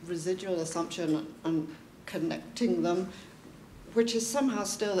residual assumption on connecting them, which is somehow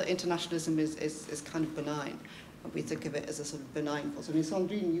still that internationalism is kind of benign. We think of it as a sort of benign force. I mean,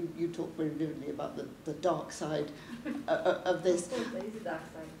 Sandrine, you talk very vividly about the dark side of this. There is a dark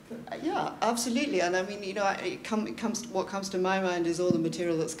side. Yeah, absolutely. And I mean, you know, what comes to my mind is all the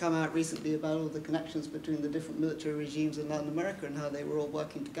material that's come out recently about all the connections between the different military regimes in Latin America and how they were all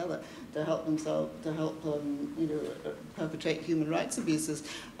working together to help you know, perpetrate human rights abuses,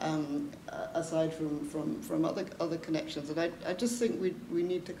 aside from other connections. And I just think we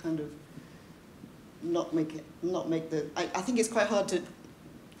need to kind of not make the. I think it's quite hard to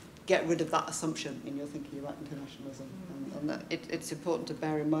get rid of that assumption in your thinking about internationalism, and that it's important to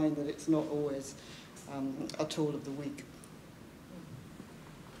bear in mind that it's not always a tool of the weak.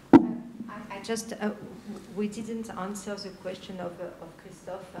 We didn't answer the question of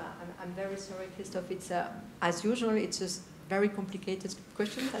Christophe. I'm very sorry, Christophe. It's as usual. It's a very complicated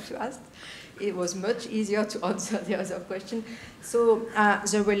question that you asked. It was much easier to answer the other question. So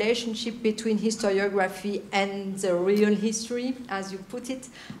the relationship between historiography and the real history, as you put it,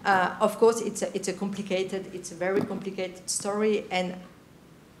 of course, it's a very complicated story. And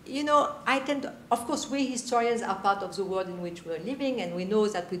you know, of course, we historians are part of the world in which we're living, and we know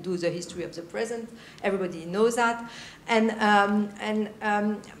that we do the history of the present. Everybody knows that.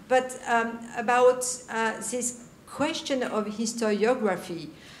 But about this question of historiography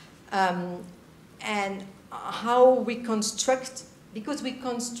and how we construct, because we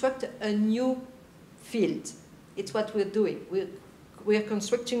construct a new field. It's what we're doing. We're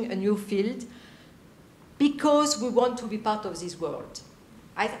constructing a new field because we want to be part of this world.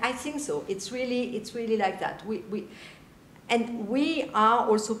 I think so. It's really like that. And we are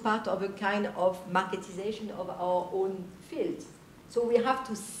also part of a kind of marketization of our own field. So we have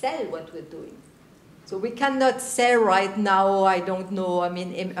to sell what we're doing. So we cannot say right now, I don't know, I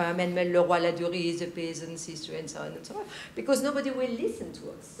mean, Emmanuel Leroy-Ladurie is a peasant's history and so on and so on, because nobody will listen to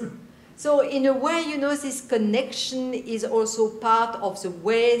us. So in a way, you know, this connection is also part of the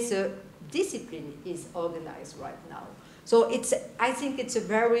way the discipline is organized right now. So I think it's a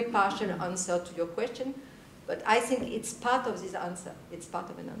very partial answer to your question, but I think it's part of this answer. It's part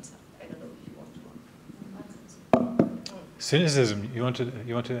of an answer. I don't know if you want to answer. Cynicism. You want to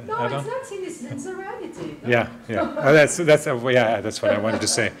no, add on? No, it's not cynicism. It's a reality. No? Yeah. Oh, that's what I wanted to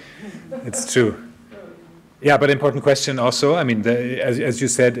say. It's true. Yeah, but important question also. I mean, as you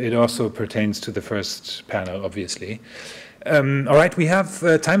said, it also pertains to the first panel, obviously. All right, we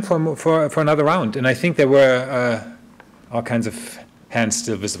have time for another round, and I think there were all kinds of hands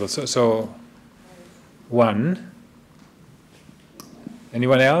still visible. So one.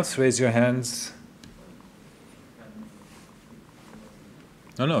 Anyone else? Raise your hands.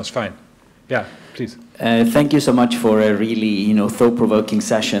 No, it's fine. Yeah, please. Thank you so much for a really, thought-provoking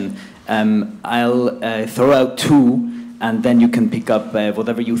session. I'll throw out two, and then you can pick up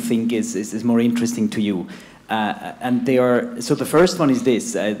whatever you think is more interesting to you. And they are, so the first one is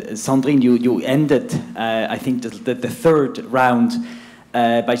this. Sandrine, you ended, I think, the third round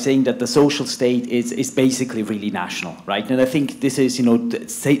by saying that the social state is basically really national, right? And I think this is,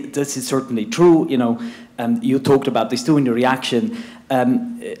 this is certainly true, and you talked about this too in your reaction.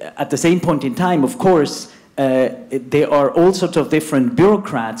 At the same point in time, of course, there are all sorts of different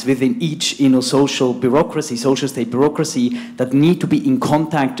bureaucrats within each, social bureaucracy, social state bureaucracy, that need to be in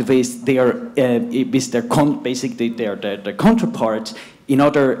contact with their, basically their counterparts in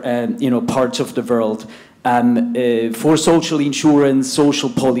other, parts of the world. For social insurance, social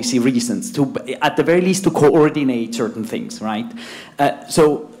policy reasons, at the very least to coordinate certain things, right?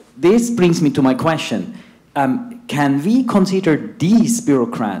 So this brings me to my question. Can we consider these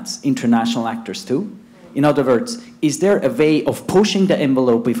bureaucrats international actors too? In other words, is there a way of pushing the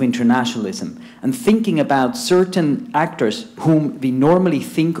envelope with internationalism and thinking about certain actors whom we normally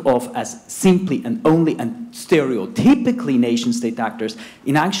think of as simply and only and stereotypically nation-state actors,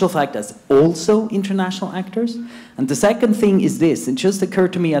 in actual fact as also international actors? And the second thing is this, it just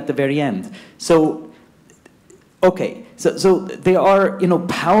occurred to me at the very end. So, okay, so there are,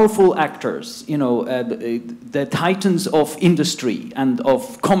 powerful actors, the titans of industry and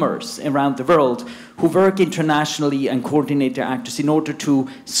of commerce around the world who work internationally and coordinate their actors in order to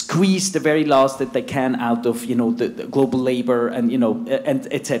squeeze the very last that they can out of, the global labor and, and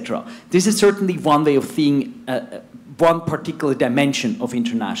etc. This is certainly one way of seeing one particular dimension of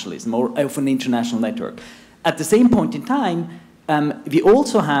internationalism or of an international network. At the same point in time, we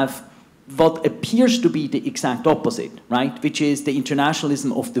also have what appears to be the exact opposite, right? Which is the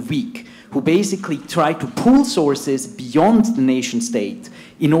internationalism of the weak, who basically try to pool sources beyond the nation state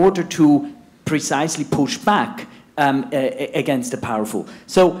in order to precisely push back against the powerful.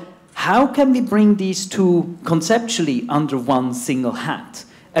 So how can we bring these two conceptually under one single hat?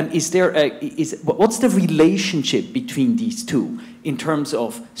 What's the relationship between these two in terms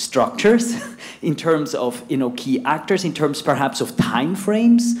of structures, in terms of key actors, in terms perhaps of time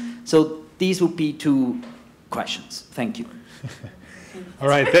frames? So these would be two questions. Thank you. All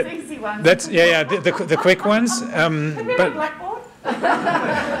right. That's the quick ones. But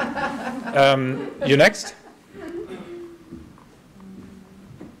you next.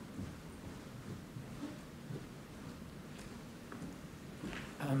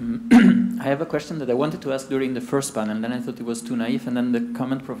 I have a question that I wanted to ask during the first panel, and then I thought it was too naive, and then the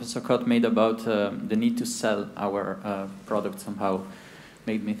comment Professor KOTT made about the need to sell our product somehow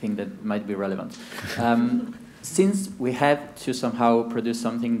made me think that might be relevant. Since we have to somehow produce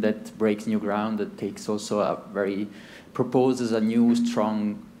something that breaks new ground, that takes also proposes a new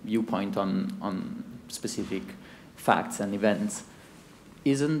strong viewpoint on specific facts and events,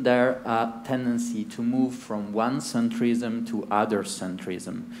 isn't there a tendency to move from one centrism to other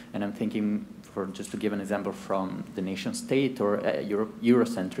centrism? And I'm thinking, just to give an example, from the nation state or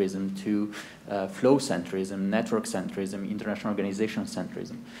Eurocentrism to flow centrism, network centrism, international organization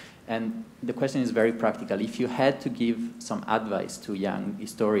centrism. And the question is very practical. If you had to give some advice to young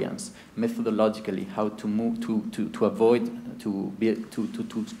historians, methodologically, how to move to avoid to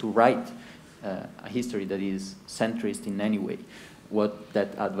write a history that is centrist in any way, what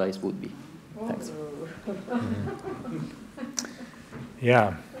that advice would be. Thanks.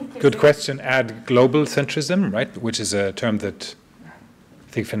 Yeah, good question. Add global centrism, right, which is a term that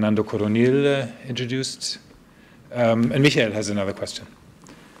I think Fernando Coronil introduced. And Michael has another question.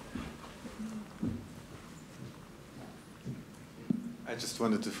 I just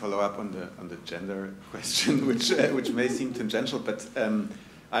wanted to follow up on the gender question, which may seem tangential, but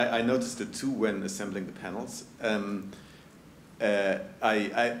I noticed it too when assembling the panels.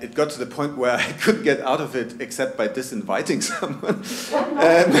 It got to the point where I couldn't get out of it except by disinviting someone.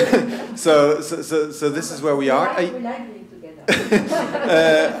 So this is where we are.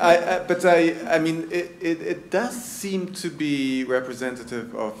 But I mean, it does seem to be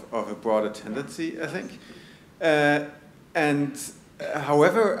representative of a broader tendency, I think. And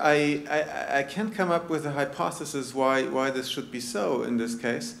however, I can't come up with a hypothesis why this should be so in this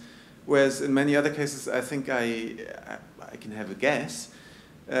case, whereas in many other cases I think I can have a guess,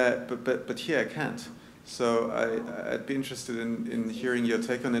 but here I can't. So I'd be interested in hearing your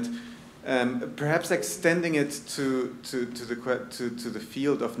take on it. Perhaps extending it to the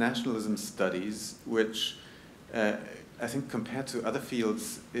field of nationalism studies, which I think compared to other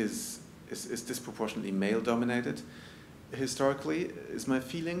fields is disproportionately male dominated. historically, is my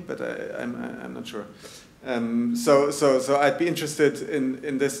feeling, but I'm not sure. So I'd be interested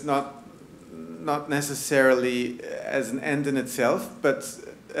in this not necessarily as an end in itself, but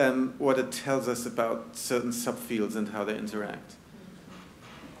what it tells us about certain subfields and how they interact.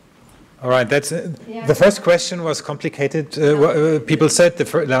 All right, that's the first question was complicated. People said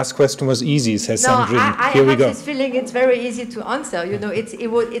the last question was easy, says Sandrine. Here we go. I have this feeling it's very easy to answer. You know,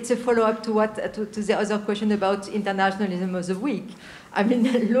 it's a follow-up to the other question about internationalism of the week. I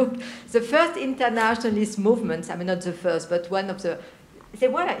mean, look, the first internationalist movements, I mean, not the first, but one of the, they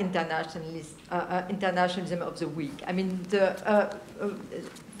were internationalism of the week. I mean, the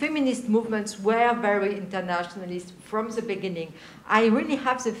feminist movements were very internationalist from the beginning. I really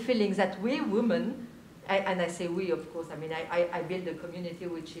have the feeling that we women, and I say we, of course, I mean, I build a community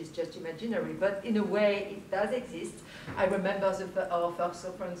which is just imaginary, but in a way it does exist. I remember our first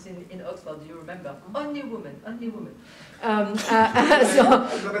conference in Oxford, do you remember? Only women, only women. No, but I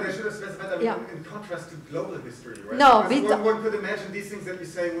should have specified that in contrast to global history, right? No, one could imagine these things that you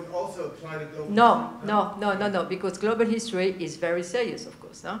say would also apply to global history. No, because global history is very serious, of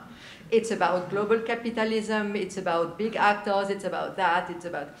course. No? It's about global capitalism, it's about big actors, it's about that, it's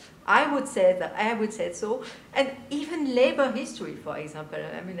about, I would say so. And even labor history, for example,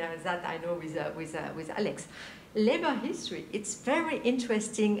 I mean, that I know with Alex. Labor history, it's very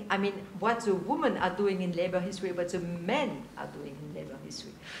interesting, I mean, what the women are doing in labor history, what the men are doing in labor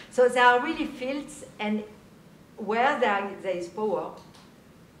history. So there are really fields, and where there is power,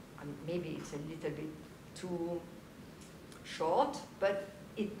 I mean, maybe it's a little bit too short, but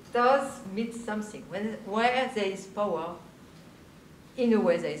it does mean something. Where there is power, in a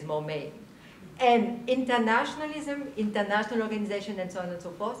way there is more men. And internationalism, international organization, and so on and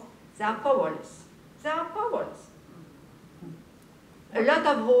so forth, they are powerless. They are powerless. A lot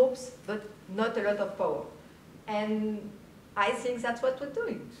of hopes, but not a lot of power. And I think that's what we're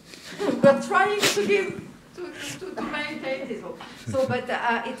doing. We're trying to give, to maintain this hope. So, but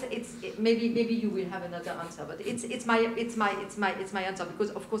maybe you will have another answer. But it's my answer, because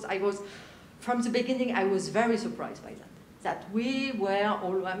of course from the beginning I was very surprised by that. That we were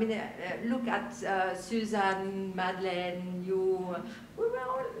all, I mean, look at Suzanne, Madeleine, you, we were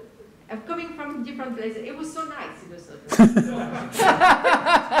all coming from different places. It was so nice in a certain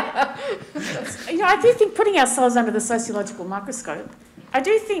You know, I do think putting ourselves under the sociological microscope, I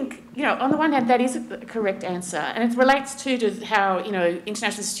do think, you know, on the one hand, that is a correct answer, and it relates to how, you know,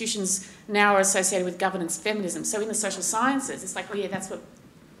 international institutions now are associated with governance feminism. So in the social sciences, it's like, well, yeah, that's what,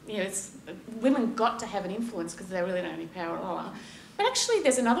 you know, it's, women got to have an influence because they really don't have any power at all. But actually,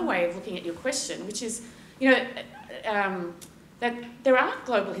 there's another way of looking at your question, which is, you know, that there are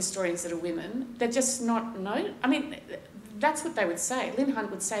global historians that are women. They're just not known. I mean, that's what they would say. Lynn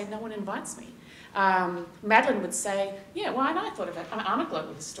Hunt would say, no one invites me. Madeleine would say, yeah, why not? I thought of that. I'm a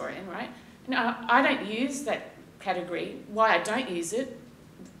global historian, right? No, I don't use that category. Why I don't use it,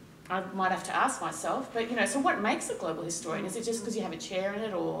 I might have to ask myself. But, you know, so what makes a global historian? Is it just because you have a chair in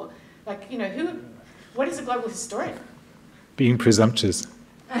it, or, like, you know, what is a global historian? Being presumptuous.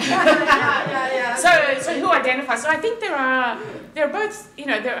 So who identifies? So I think there are both, you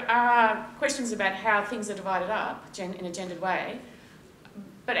know, there are questions about how things are divided up in a gendered way,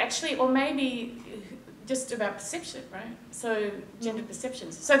 but actually, or maybe just about perception, right? So gendered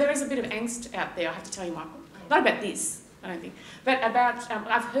perceptions. So there is a bit of angst out there, I have to tell you, Michael. Not about this, I don't think, but about,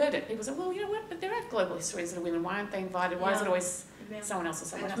 I've heard it. People say, well, you know what, but there are global historians that are women. Why aren't they invited? Why is it always someone else or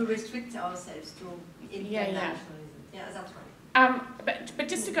someone else? We restrict ourselves to internationalism. Yeah, that's right. But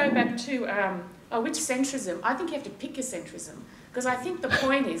just to go back to which centrism, I think you have to pick your centrism, because I think the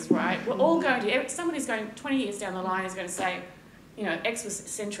point is, right, we're all going to, someone who's going 20 years down the line is going to say, you know, X was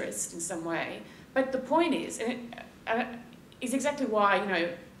centrist in some way, but the point is, and it is exactly why, you know,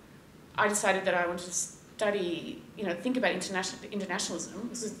 I decided that I wanted to study, you know, think about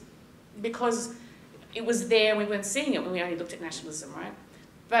internationalism, because it was there, we weren't seeing it when we only looked at nationalism, right?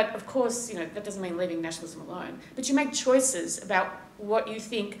 But of course, you know, that doesn't mean leaving nationalism alone. But you make choices about what you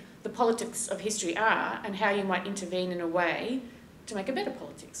think the politics of history are and how you might intervene in a way to make a better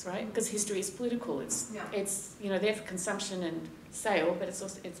politics, right? Because history is political. It's you know, there for consumption and sale, but it's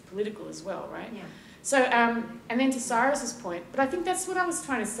political as well, right? Yeah. So, and then to Cyrus's point, but I think that's what I was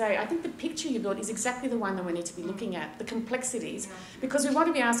trying to say. I think the picture you built is exactly the one that we need to be looking at, the complexities, because we want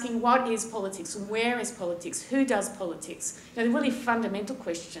to be asking what is politics, where is politics, who does politics, you know, the really fundamental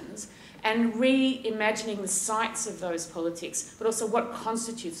questions, and reimagining the sites of those politics, but also what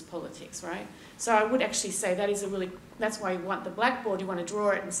constitutes politics, right? So I would actually say that is that's why you want the blackboard, you want to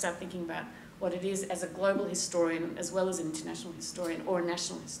draw it and start thinking about what it is as a global historian as well as an international historian or a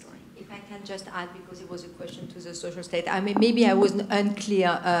national historian. If I can just add, because it was a question to the social state. I mean, maybe I was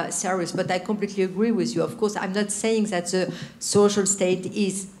unclear, Cyrus, but I completely agree with you. Of course, I'm not saying that the social state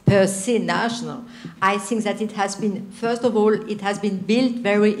is per se national. I think that it has been, first of all, it has been built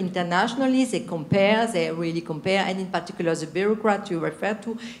very internationally. They compare, they really compare, and in particular the bureaucrat you refer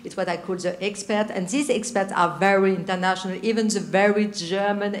to, it's what I call the expert, and these experts are very international. Even the very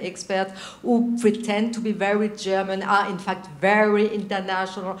German experts who pretend to be very German are in fact very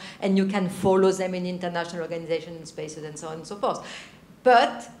international, and you can follow them in international organizations and spaces and so on and so forth.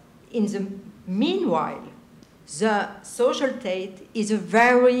 But in the meanwhile, the social state is a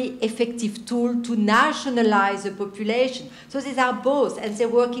very effective tool to nationalize the population. So these are both, and they're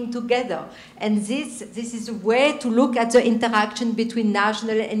working together. And this is a way to look at the interaction between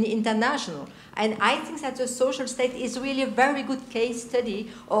national and international. And I think that the social state is really a very good case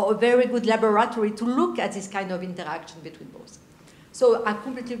study or a very good laboratory to look at this kind of interaction between both. So I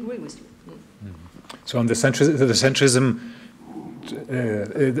completely agree with you. So on the centrism,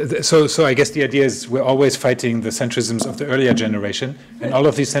 so I guess the idea is we're always fighting the centrisms of the earlier generation, and all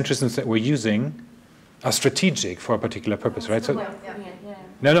of these centrisms that we're using are strategic for a particular purpose, right? So,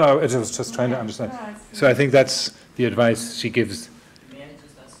 no, I was just trying to understand. So I think that's the advice she gives. May I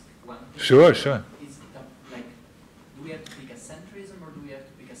just ask one thing? Sure. Is it like, do we have to pick a centrism or do we have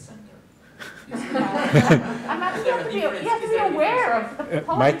to pick a center? I'm actually you have to be aware of the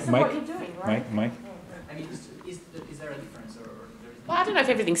politics of what you're doing, right? Mike? I mean, is there a difference? Well, I don't know if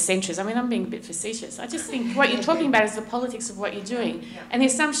everything's centrist. I mean, I'm being a bit facetious. I just think what you're talking about is the politics of what you're doing. And the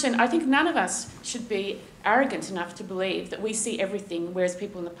assumption, I think none of us should be arrogant enough to believe that we see everything, whereas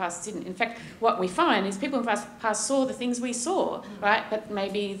people in the past didn't. In fact, what we find is people in the past saw the things we saw, right? But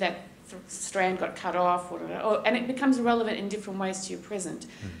maybe that strand got cut off, and it becomes relevant in different ways to your present.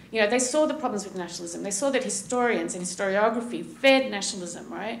 You know, they saw the problems with nationalism. They saw that historians and historiography fed nationalism,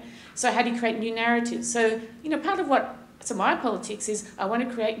 right? So how do you create new narratives? So, you know, part of what so my politics is I want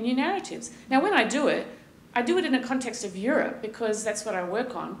to create new narratives. Now, when I do it in a context of Europe because that's what I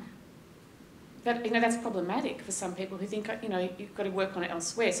work on. But, you know, that's problematic for some people who think, you know, you've got to work on it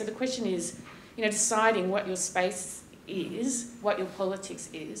elsewhere. So the question is, you know, deciding what your space is, what your politics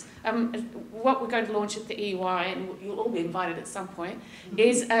is. What we're going to launch at the EY, and you'll all be invited at some point,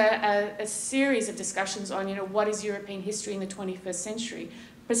 is a series of discussions on, you know, what is European history in the 21st century,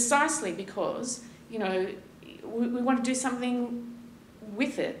 precisely because, you know, we want to do something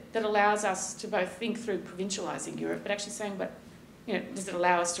with it that allows us to both think through provincialising Europe, but actually saying, but, you know, does it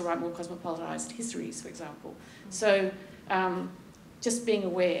allow us to write more cosmopolitised histories, for example? So just being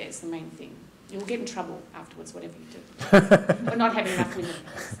aware is the main thing. You'll get in trouble afterwards, whatever you do. Or not having enough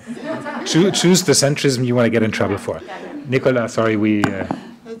women. Choose the centrism you want to get in trouble for. Nicola, sorry, we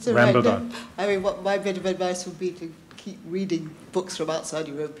rambled on. I mean, what my bit of advice would be to keep reading books from outside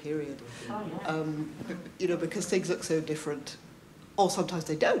your own period. You know, because things look so different, or sometimes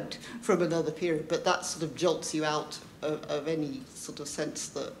they don't, from another period, but that sort of jolts you out of any sort of sense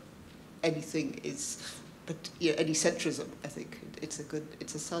that anything is, but you know, any centrism. I think it's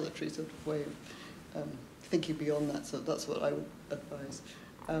a salutary sort of way of thinking beyond that, so that's what I would advise.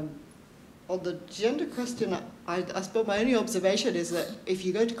 On the gender question, I suppose my only observation is that if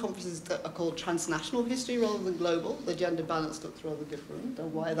you go to conferences that are called transnational history rather than global, the gender balance looks rather different,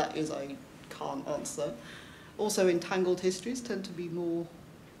 and why that is I can't answer. Also, entangled histories tend to be more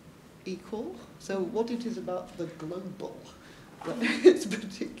equal. So what it is about the global that it's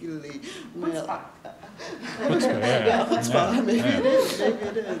particularly male. Chutzpah. Maybe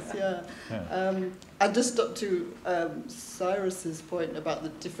it is, yeah. And just up to Cyrus's point about the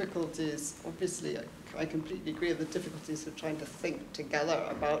difficulties, obviously I completely agree with the difficulties of trying to think together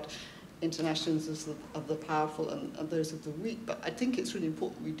about internationals of the powerful and those of the weak, but I think it's really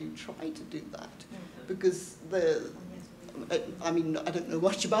important we do try to do that, because I mean, I don't know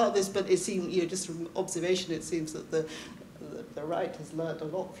much about this, but it seems, you know, just from observation, it seems that the right has learned a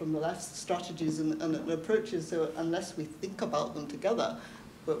lot from the left's strategies and approaches, so unless we think about them together,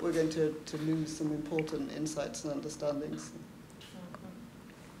 but we're going to lose some important insights and understandings.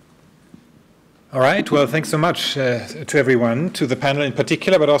 All right, well, thanks so much to everyone, to the panel in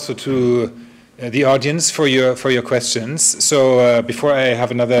particular, but also to the audience for your questions. So before I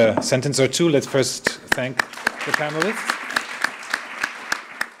have another sentence or two, let's first thank the panelists.